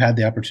that to have had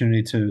the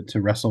opportunity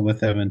to wrestle with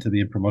them and to be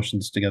in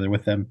promotions together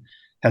with them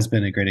has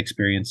been a great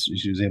experience.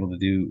 She was able to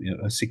do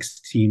a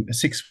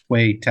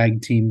 6-way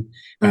tag team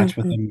match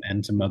with them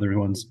and some other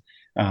ones.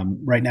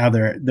 Right now,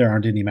 there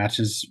aren't any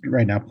matches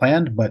right now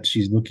planned, but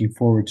she's looking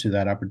forward to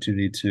that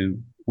opportunity to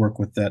work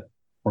with that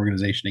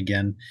organization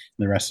again,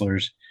 the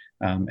wrestlers,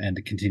 and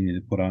to continue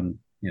to put on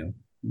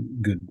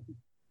good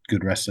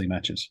wrestling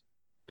matches.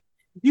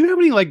 Do you have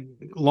any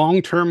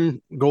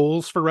long-term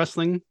goals for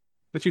wrestling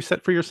that you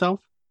set for yourself?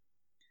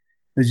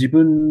 自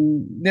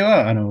分で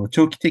は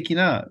長期的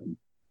な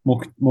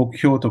目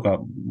標とか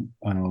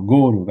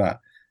ゴール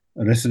が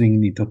レスリン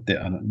グにとって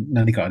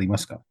何かありま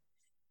すか？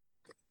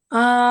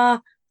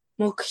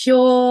目標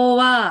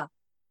は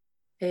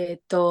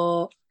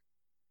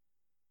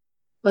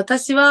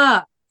私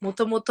はも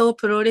ともと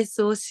プロレ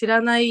スを知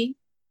らない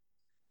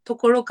と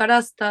ころか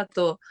らスター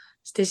ト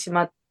してし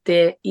まっ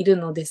ている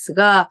のです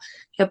が、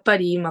やっぱ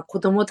り今子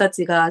供た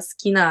ちが好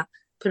きな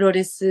プロ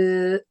レ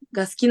ス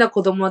が好きな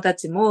子供た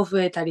ちも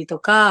増えたりと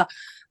か、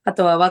あ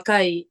とは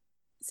若い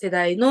世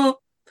代の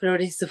プロ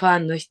レスファ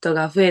ンの人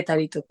が増えた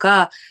りと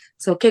か、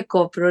そう結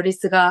構プロレ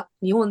スが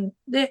日本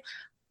で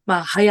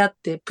流行っ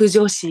てプ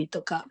女子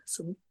とか、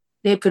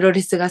プロ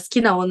レスが好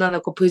きな女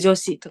の子プ女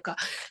子とか、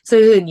そう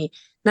いう風に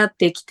なっ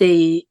てきて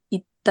い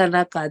った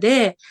中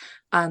で、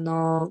プ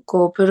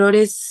ロ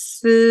レ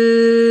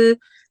ス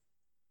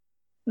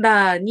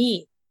ラー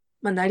に、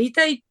なり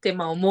たいって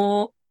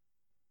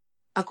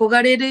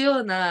憧れるよ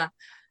うな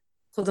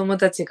子供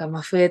たちが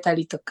増えた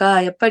りと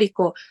か、やっぱり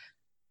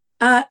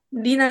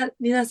リ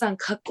ナさん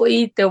かっこ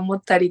いいって思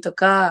ったりと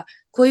か、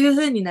こういう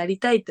風になり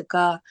たいと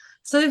か、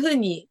そういう風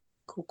に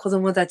子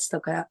供たちと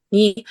か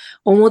に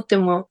思って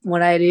も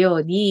らえるよ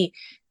うに、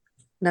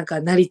な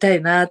りた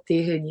いなって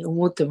いう風に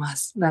思ってま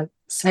す。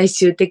最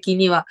終的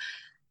には、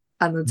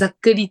ざっ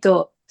くり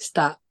とし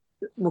た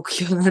目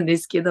標なんで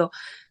すけど、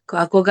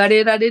憧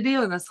れられる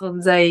ような存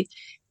在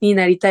に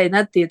なりたい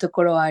なっていうと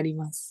ころはあり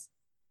ます。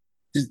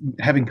just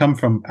having come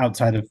from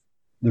outside of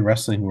the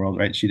wrestling world,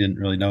 right? She didn't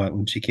really know it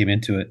when she came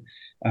into it.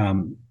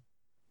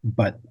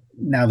 But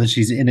now that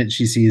she's in it,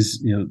 she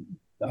sees,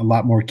 a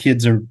lot more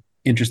kids are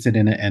interested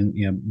in it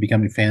and,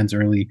 becoming fans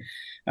early.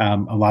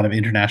 A lot of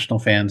international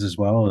fans as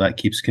well. That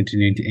keeps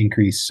continuing to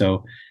increase.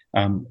 So,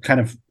 kind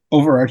of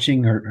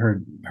overarching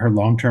her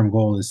long-term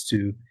goal is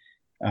to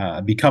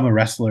become a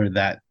wrestler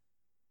that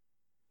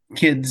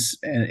kids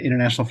and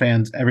international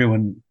fans,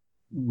 everyone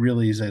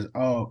really says,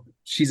 "Oh,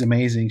 she's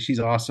amazing. She's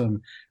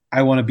awesome.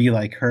 I want to be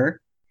like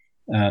her."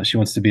 She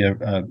wants to be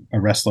a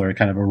wrestler,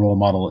 kind of a role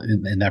model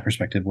in that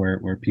perspective,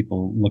 where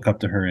people look up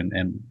to her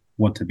and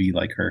want to be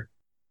like her.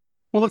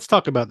 Well, let's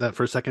talk about that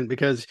for a second,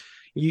 because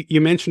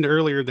you mentioned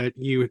earlier that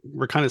you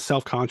were kind of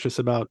self-conscious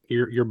about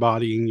your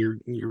body and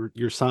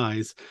your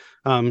size.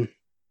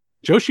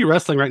 Joshi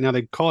wrestling right now,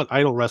 they call it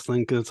idol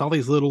wrestling because it's all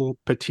these little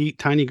petite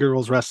tiny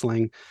girls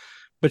wrestling,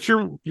 but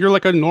you're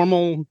like a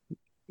normal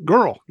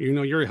girl.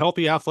 You're a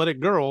healthy athletic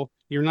girl.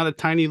 You're not a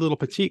tiny little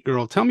petite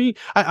girl. Tell me,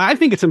 I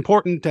think it's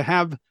important to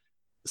have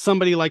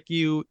somebody like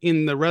you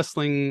in the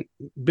wrestling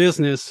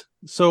business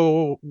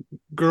so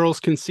girls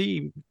can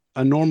see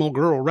a normal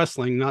girl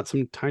wrestling, not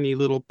some tiny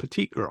little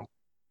petite girl.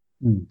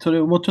 それ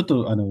をもうちょっ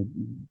と、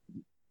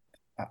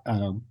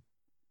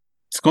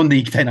突っ込んで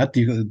いきたいなって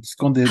いう、突っ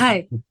込んで、は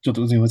い。ちょっ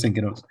とすみません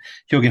けど、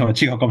表現は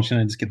違うかもしれ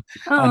ないんですけど、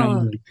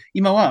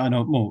今は、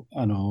もう、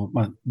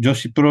女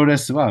子プロレ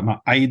ス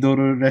は、アイド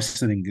ルレ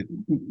スリング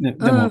で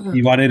も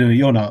言われる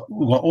ような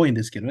のが多いん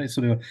ですけどね、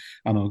それを、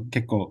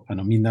結構、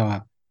みんな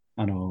は、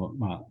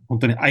本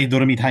当にアイド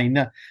ルみたい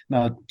な、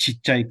ち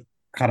っちゃい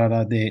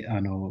体で、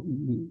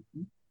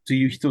と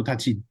いう人た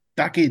ち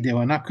だけで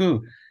はな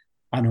く、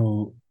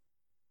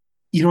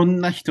いろ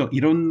んな人、い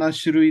ろんな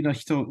種類の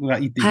人が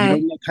いて、いろ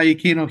んな体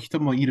型の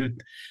人もいる。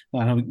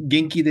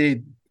元気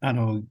で、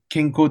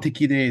健康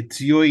的で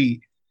強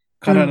い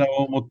体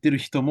を持っている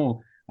人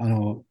も、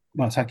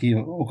さっき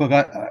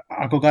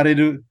憧れ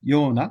る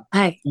ような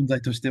存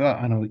在として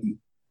は、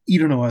い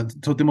るのは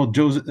とても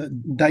大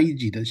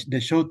事で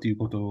しょうという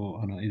こと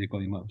を、エリコ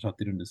は今おっしゃっ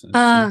てるんです。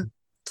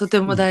とて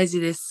も大事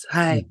です。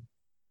はい。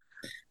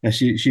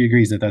She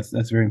agrees that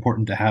that's very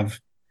important to have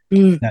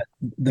that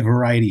the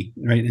variety,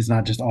 right? Is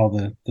not just all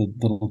the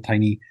little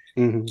tiny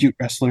cute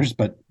wrestlers,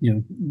 but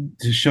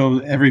to show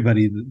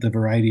everybody the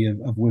variety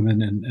of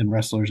women and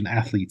wrestlers and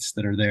athletes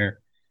that are there,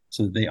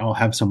 so that they all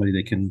have somebody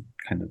they can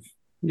kind of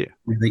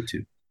relate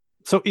to.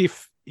 So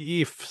if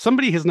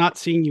somebody has not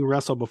seen you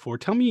wrestle before,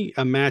 tell me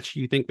a match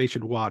you think they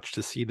should watch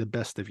to see the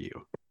best of you.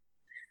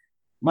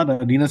 まだ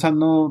リナさん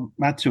の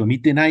マッチを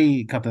見てな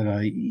い方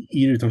がい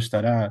るとし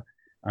たら、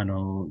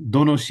ど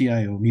の試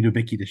合を見る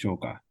べきでしょう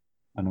か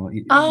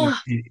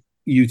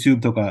？YouTube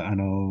とか、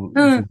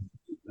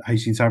配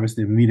信サービス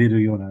で見れ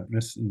るようなレ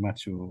ッスンマッ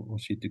チを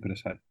教えてくだ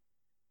さい。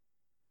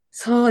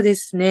そうで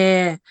す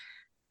ね。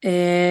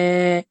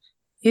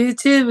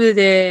YouTube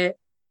で、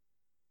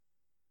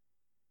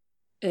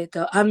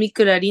アミ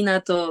クラリ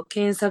ナと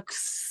検索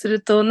す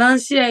ると何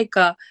試合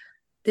か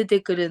出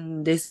てくる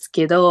んです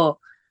け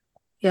ど、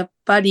やっ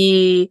ぱ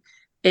り、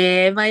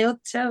迷っ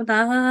ちゃう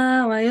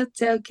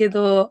け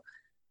ど、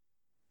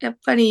やっ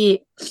ぱ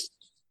り、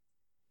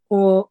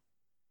こ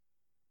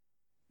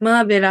う、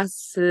マーベラ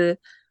ス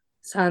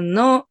さん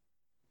の、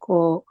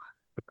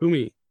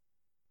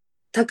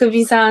たく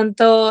みさん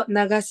と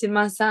長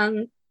島さ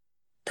ん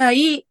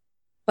対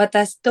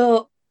私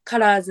とカ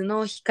ラーズ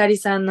の光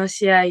さんの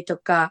試合と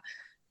か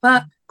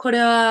は、こ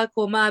れは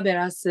マーベ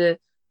ラス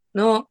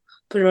の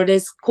プロレ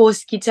ス公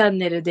式チャン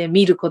ネルで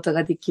見ること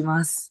ができ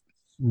ます。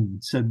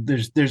So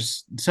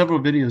there's several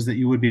videos that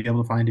you would be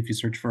able to find if you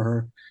search for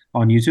her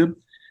on YouTube.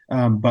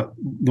 But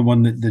the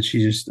one that she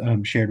just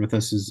shared with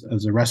us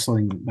is a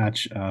wrestling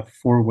match,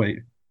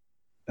 four-way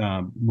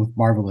with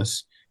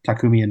Marvelous,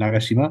 Takumi and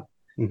Nagashima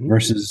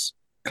versus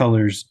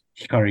Colors,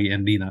 Hikari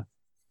and Rina.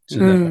 So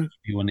that would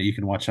be one that you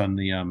can watch on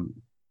the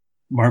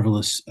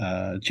Marvelous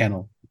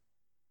channel.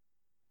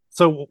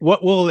 So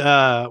what will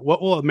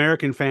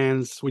American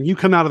fans, when you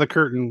come out of the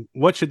curtain,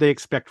 what should they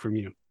expect from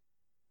you?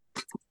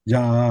 じ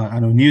ゃあ、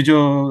入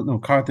場の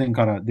カーテン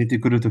から出て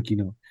くるとき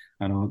の、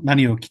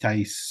何を期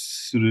待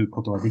する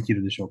ことはでき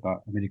るでしょう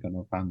か、アメリカ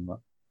のファン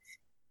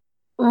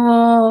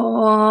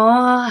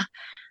は。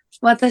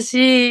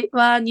私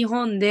は日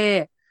本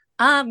で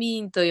アー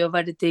ミンと呼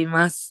ばれてい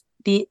ます。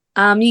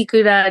アミ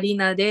クラリ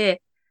ナ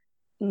で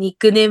ニッ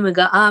クネーム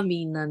がアー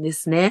ミンなんで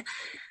すね。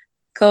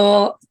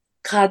カ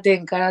ーテ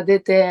ンから出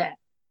て、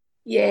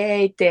イエ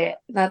ーイって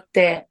なっ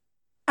て、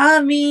ア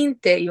ーミンっ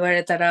て言わ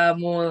れたら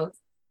もう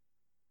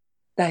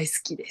大好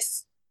きで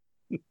す。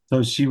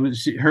So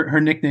her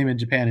nickname in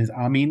Japan is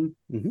Amin,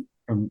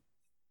 from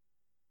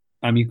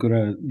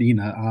Amikura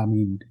Rina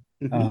Amin.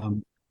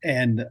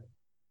 And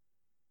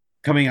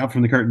coming out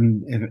from the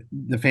curtain, if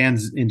the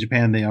fans in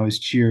Japan, they always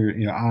cheer,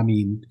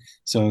 Amin.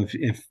 So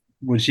if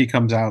when she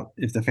comes out,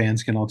 if the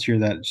fans can all cheer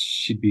that,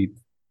 she'd be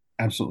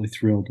absolutely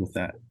thrilled with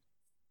that.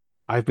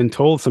 I've been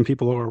told some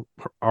people are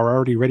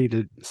already ready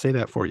to say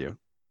that for you.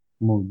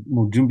 も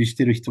う準備し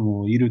てる人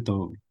もいる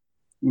と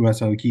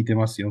噂を聞いて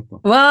ますよと。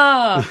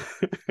わあ、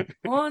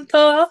本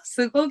当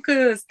すご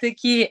く素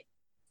敵。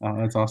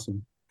That's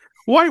awesome.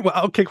 Why?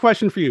 Okay,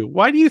 question for you.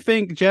 Why do you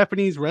think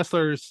Japanese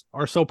wrestlers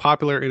are so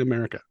popular in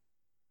America?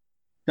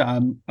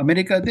 アメ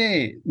リカ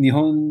で日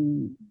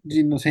本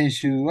人の選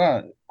手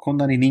はこん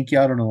なに人気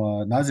あるの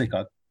はなぜ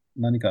か、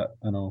何か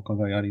お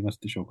考えありま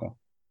すでしょうか？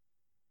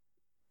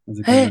な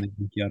ぜこんなえ、に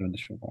人気あるんで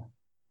しょうか？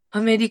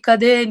アメリカ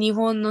で日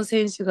本の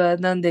選手が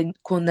なんで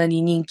こんな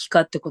に人気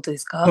かってことで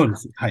すか？そうで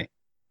す。はい。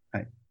は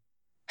い。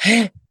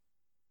え、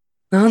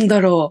なんだ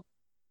ろ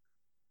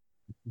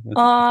う。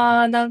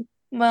まあ、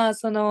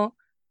さ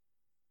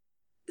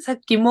っ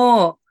き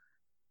も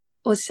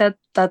おっしゃっ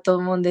たと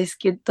思うんです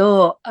け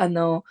ど、や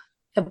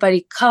っぱ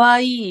り可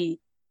愛い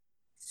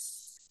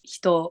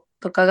人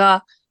とか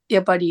が、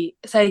やっぱり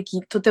最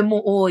近とて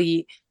も多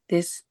い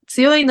です。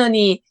強いの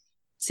に、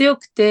強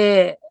く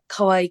て、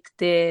可愛く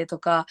てと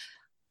か、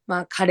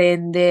まあ、可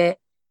憐で、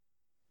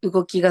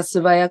動きが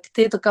素早く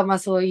てとか、まあ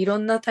そういろ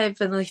んなタイ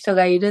プの人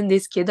がいるんで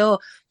すけど、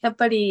やっ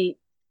ぱり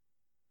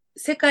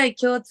世界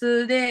共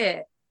通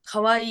で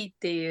可愛いっ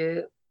てい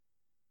う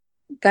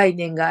概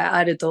念が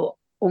あると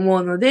思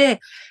うの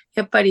で、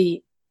やっぱ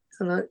り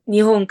その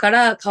日本か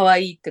ら可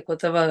愛いって言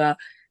葉が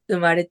生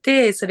まれ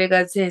て、それ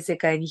が全世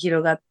界に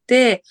広がっ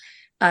て、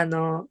あ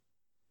の、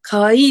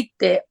可愛いっ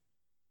て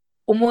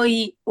思う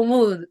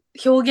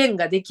表現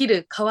ができ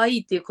る、可愛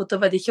いっていう言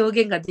葉で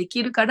表現がで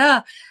きるか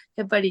ら、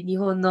やっぱり日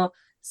本の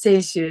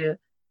選手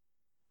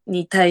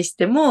に対し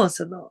ても、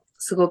す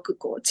ごく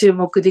こう、注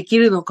目でき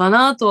るのか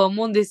なとは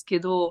思うんです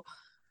けど、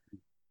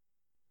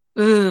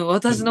うん、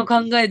私の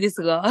考えで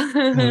すが。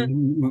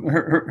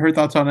Her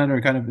thoughts on it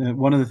are kind of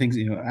one of the things,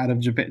 out of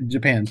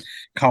Japan,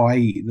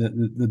 kawaii,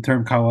 the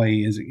term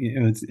kawaii is,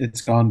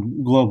 it's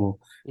gone global,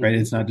 right?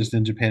 It's not just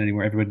in Japan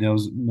anymore. Everybody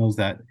knows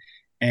that.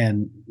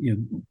 And,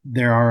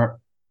 there are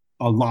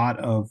a lot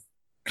of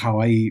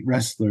kawaii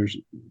wrestlers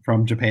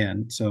from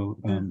Japan. So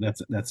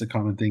that's a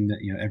common thing that,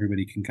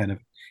 everybody can kind of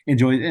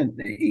enjoy. And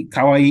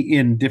kawaii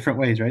in different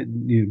ways, right?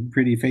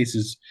 Pretty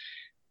faces,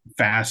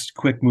 fast,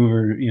 quick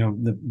mover,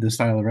 the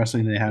style of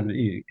wrestling they have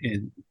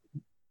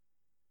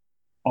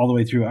all the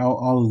way through.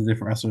 All of the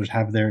different wrestlers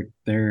have their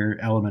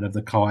element of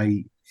the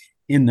kawaii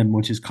in them,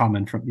 which is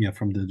common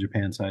from the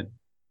Japan side.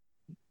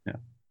 Yeah.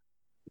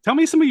 Tell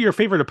me some of your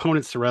favorite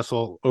opponents to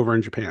wrestle over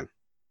in Japan.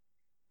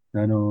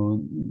 日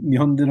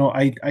本での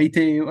相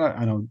手は、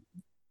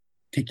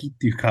敵っ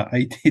ていうか、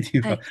相手って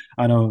いうか、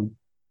はい。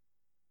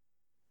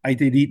相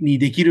手に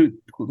でき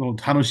ることを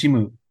楽し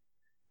む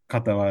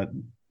方は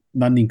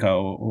何人か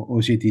を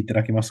教えていた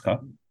だけます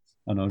か？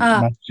マ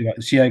あ、ッチ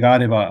試合があ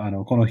れば、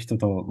この人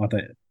とまた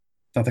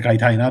戦い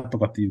たいなと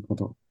かっていう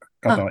方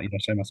あ、はいらっ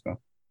しゃいますか？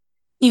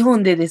日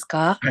本でです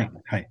か？はい、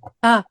はい。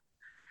あ、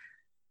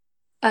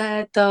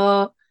えっ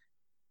と、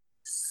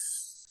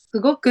す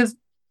ご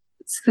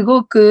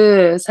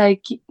く最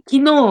近、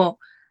昨日、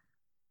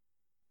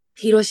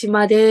広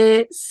島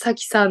で、さ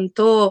きさん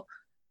と、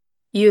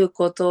優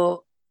子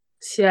と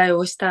試合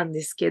をしたん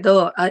ですけ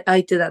ど、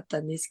相手だった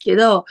んですけ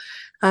ど、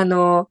あ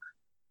の、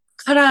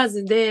カラー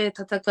ズで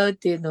戦うっ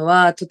ていうの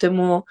は、とて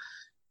も、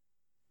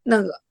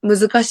なんか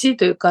難しい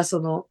というか、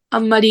あ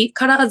んまり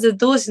カラーズ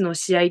同士の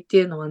試合って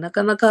いうのはな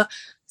かなか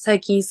最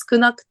近少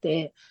なく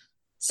て、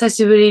久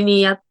しぶり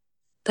に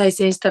対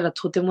戦したら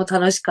とても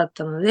楽しかっ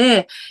たので、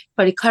やっ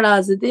ぱりカラ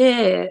ーズ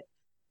で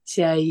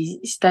試合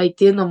したいっ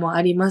ていうのも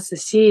あります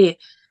し、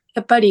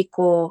やっぱり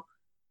こう、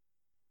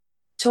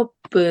チョッ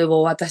プ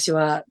を私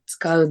は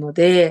使うの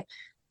で、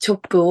チョ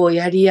ップを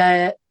やり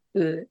合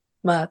う、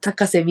まあ、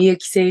高瀬美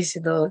幸選手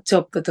のチョ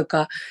ップと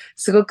か、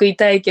すごく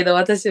痛いけど、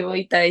私も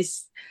痛い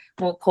し、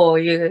もうこ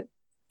ういう、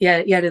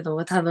やるの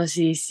も楽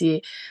しい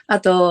し、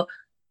あと、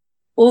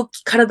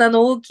体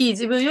の大きい、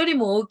自分より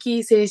も大き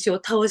い選手を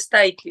倒し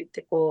たいって言っ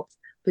て、こう、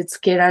ぶつ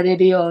けられ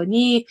るよう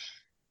に、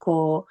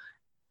こう、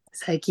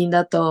最近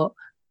だと、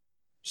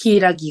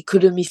柊く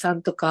るみさ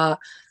んとか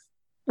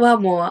は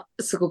も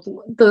う、すご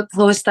く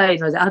倒したい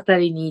ので、当た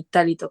りに行っ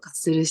たりとか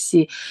する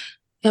し、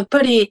やっ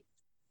ぱり、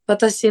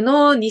私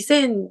の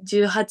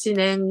2018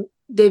年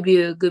デビ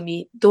ュー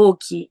組同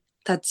期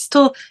たち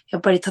と、や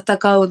っぱり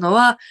戦うの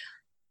は、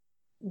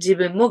自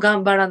分も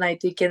頑張らない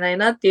といけない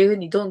なっていうふう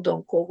にどんど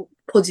んこう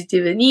ポジテ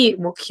ィブに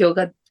目標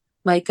が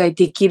毎回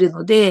できる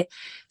ので、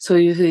そ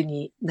ういうふう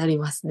になり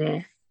ます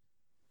ね。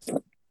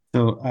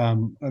So, a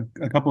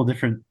couple of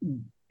different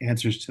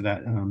answers to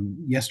that.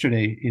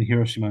 Yesterday in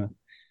Hiroshima,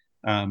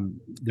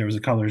 there was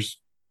a colors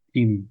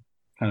team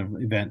kind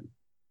of event,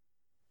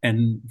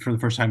 and for the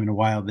first time in a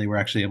while, they were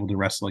actually able to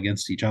wrestle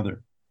against each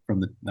other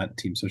from that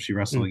team. So she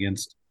wrestled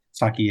against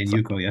Saki and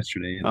Yuko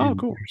yesterday in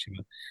Cool.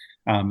 Hiroshima,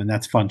 and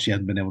that's fun. She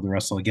hadn't been able to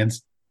wrestle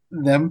against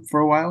them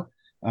for a while.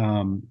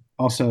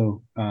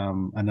 Also,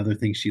 another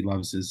thing she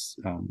loves is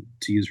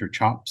to use her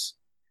chops,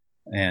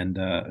 and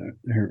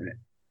her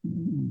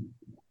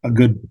a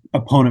good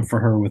opponent for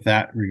her with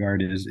that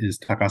regard is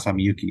Takasa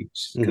Miyuki,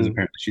 because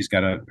apparently she's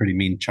got a pretty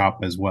mean chop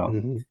as well.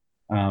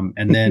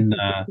 And then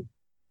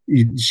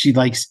she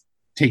likes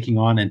taking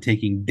on and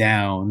taking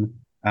down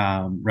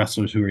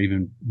wrestlers who are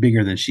even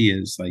bigger than she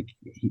is, like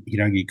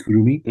Hiragi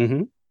Kurumi.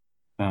 Mm-hmm.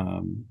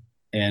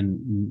 And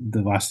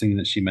the last thing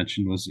that she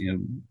mentioned was,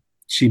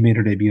 she made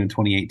her debut in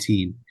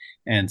 2018,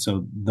 and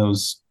so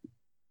those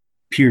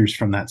peers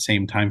from that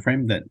same time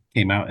frame that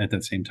came out at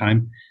that same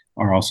time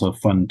are also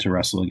fun to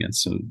wrestle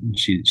against. So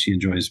she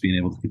enjoys being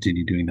able to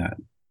continue doing that.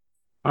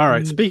 All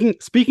right.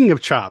 Speaking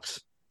of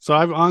chops, so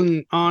I've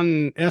on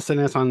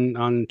SNS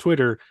on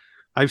Twitter,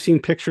 I've seen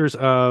pictures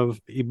of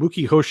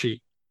Ibuki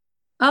Hoshi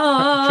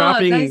大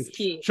chopping 好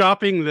き。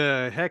 chopping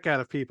the heck out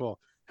of people.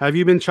 Have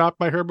you been chopped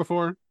by her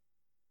before?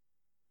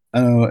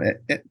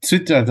 ツイ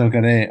ッターと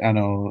かで、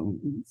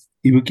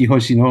いぶき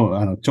星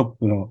の、チョッ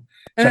プの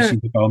写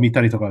真とかを見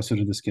たりとかす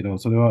るんですけど、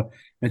それは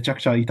めちゃく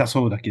ちゃ痛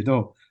そうだけ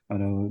ど、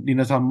リ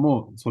ナさん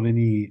もそれ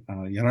に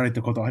やられ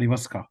たことありま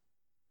すか？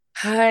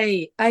は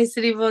い。アイス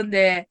リボン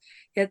で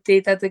やって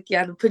いたとき、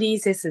プリン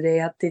セスで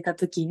やっていた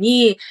とき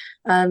に、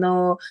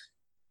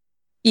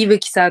いぶ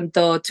きさん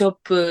とチョッ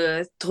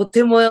プ、と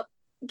ても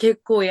結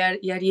構や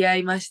り合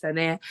いました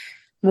ね。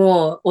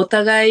もうお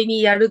互い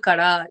にやるか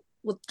ら、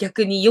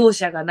逆に容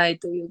赦がない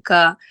という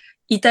か、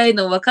痛い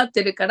の分かっ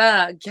てるか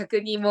ら、逆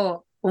に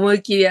もう思い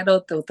っきりやろう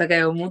ってお互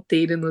い思って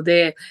いるの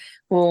で、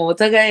もうお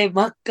互い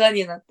真っ赤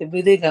になって、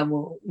胸が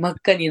もう真っ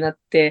赤になっ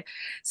て、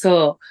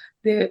そ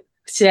う。で、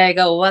試合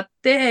が終わっ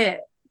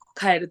て、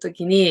帰ると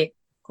きに、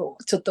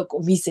ちょっと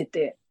見せ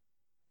て、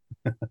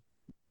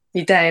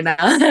みたいな、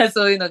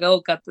そういうのが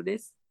多かったで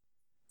す。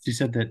She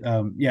said that,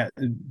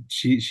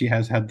 she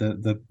has had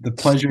the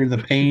pleasure, the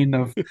pain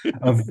of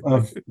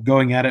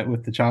going at it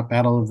with the chop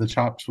battle of the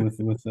chops with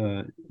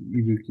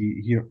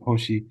Ibuki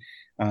Hoshi,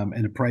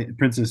 and a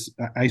Princess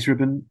Ice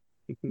Ribbon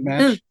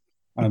match.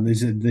 They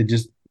said they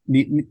just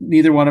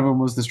neither one of them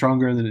was the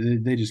stronger.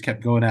 They just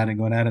kept going at it,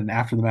 and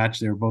after the match,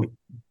 they were both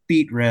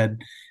beat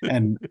red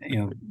and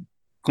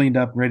cleaned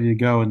up, ready to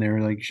go, and they were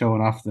like showing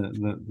off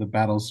the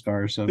battle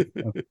scars of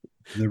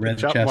the red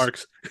chop chest.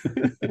 Marks.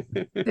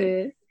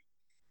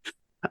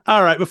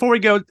 All right. Before we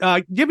go,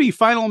 give me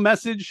final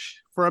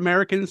message for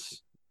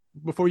Americans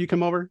before you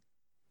come over.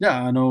 じ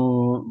ゃあ、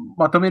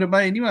まとめる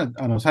前には、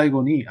最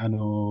後に、ア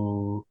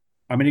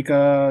メリ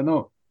カ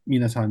の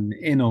皆さん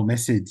へのメッ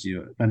セージ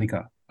は何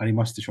かあり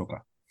ますでしょう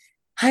か？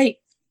は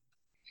い。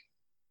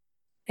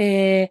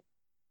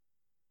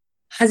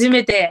初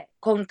めて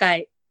今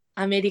回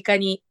アメリカ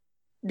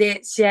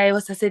で試合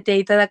をさせて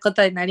いただくこ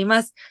とになり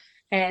ます。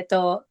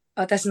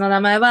私の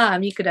名前はア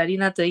ミクラリ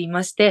ナと言い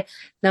まして、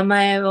名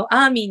前を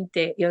アーミンっ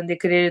て呼んで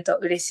くれると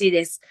嬉しい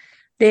です。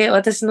で、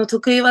私の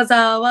得意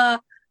技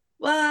は、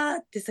わ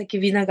ーって叫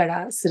びなが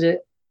らす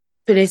る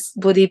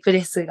ボディプ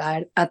レスが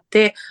あっ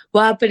て、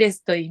ワープレ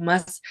スと言いま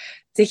す。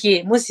ぜ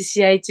ひ、もし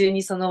試合中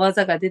にその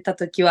技が出た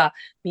ときは、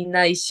みん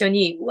な一緒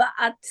にわ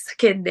ーって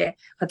叫んで、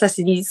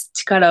私に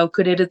力を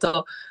くれる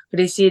と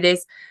嬉しいで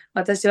す。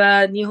私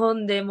は日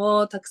本で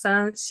もたく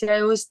さん試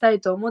合をした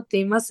いと思って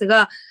いますが、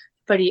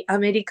やっぱりア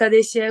メリカ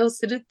で試合を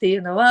するってい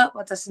うのは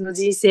私の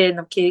人生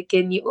の経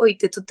験におい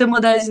てとても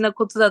大事な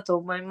ことだと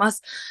思いま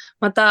す。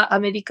またア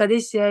メリカ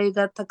で試合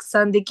がたく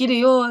さんできる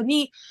よう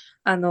に、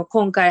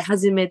今回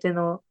初めて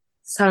の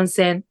参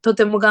戦、と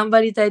ても頑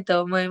張りたい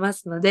と思いま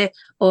すので、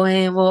応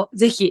援を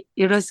ぜひ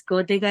よろしく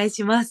お願い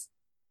します。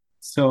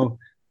So,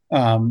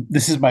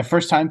 this is my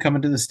first time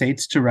coming to the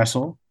States to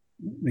wrestle.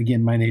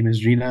 Again, my name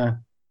is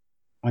Rina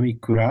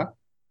Amikura.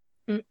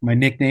 My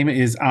nickname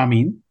is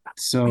Amin.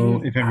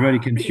 So if everybody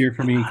can cheer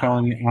for me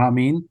calling me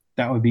Amin,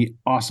 that would be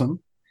awesome.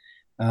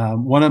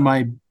 One of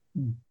my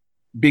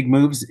big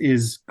moves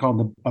is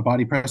called a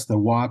body press, the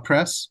wah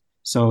press.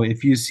 So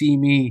if you see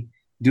me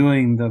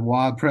doing the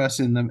wah press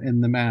in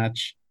the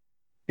match,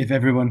 if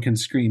everyone can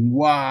scream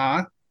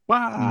wah,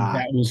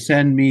 that will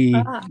send me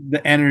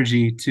the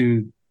energy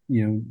to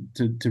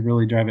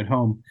really drive it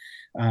home.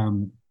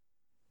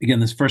 Again,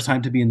 this first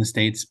time to be in the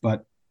States,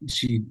 but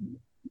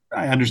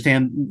I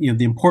understand,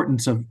 the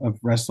importance of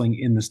wrestling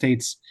in the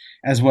States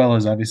as well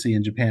as obviously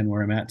in Japan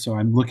where I'm at. So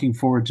I'm looking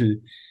forward to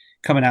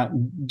coming out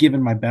and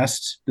giving my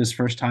best this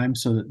first time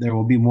so that there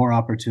will be more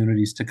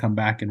opportunities to come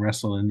back and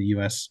wrestle in the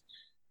US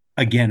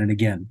again and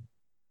again.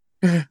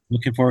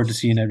 Looking forward to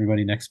seeing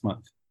everybody next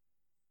month.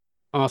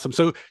 Awesome.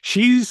 So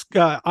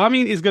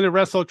Amin is going to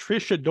wrestle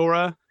Trish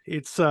Adora.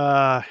 It's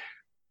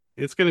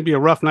going to be a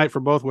rough night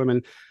for both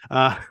women.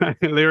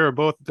 They are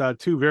both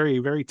two very,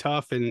 very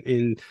tough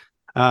and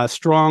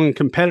strong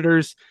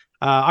competitors.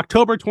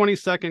 October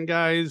 22nd,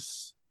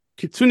 guys.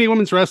 Kitsune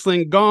Women's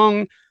Wrestling,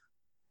 Gong.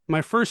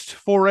 My first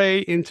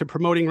foray into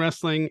promoting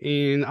wrestling,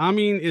 and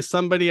Amin is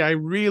somebody I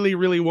really,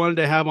 really wanted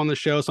to have on the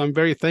show, so I'm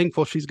very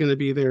thankful she's going to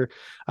be there.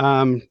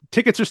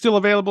 Tickets are still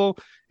available,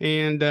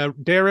 and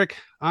Derek,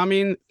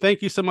 Amin,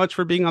 thank you so much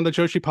for being on the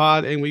Joshi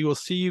Pod, and we will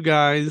see you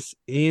guys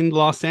in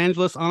Los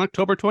Angeles on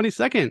October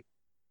 22nd.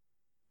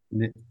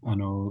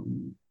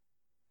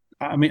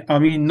 ア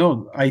ミン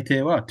の相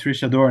手はトリ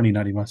シャ・ドアに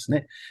なります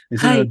ね。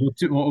それはどっ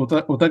ちも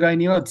お互い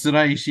には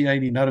辛い試合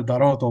になるだ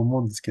ろうと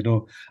思うんですけ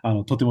ど、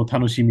とても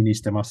楽しみに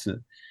してま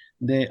す。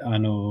で、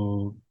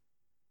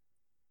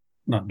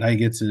来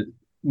月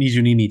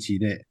22日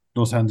で、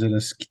ロサンゼ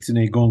ルスキツ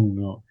ネゴン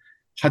グの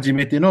初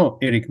めての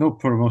エリックの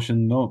プロモーショ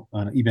ンの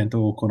イベン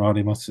トを行わ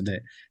れますの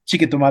で、チ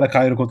ケットまだ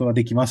買えることが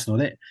できますの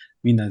で、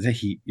みんなぜ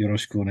ひよろ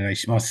しくお願い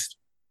します。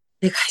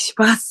お願いし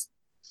ます。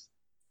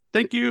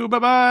Thank you. Bye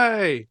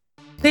bye.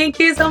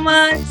 Thank you so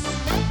much.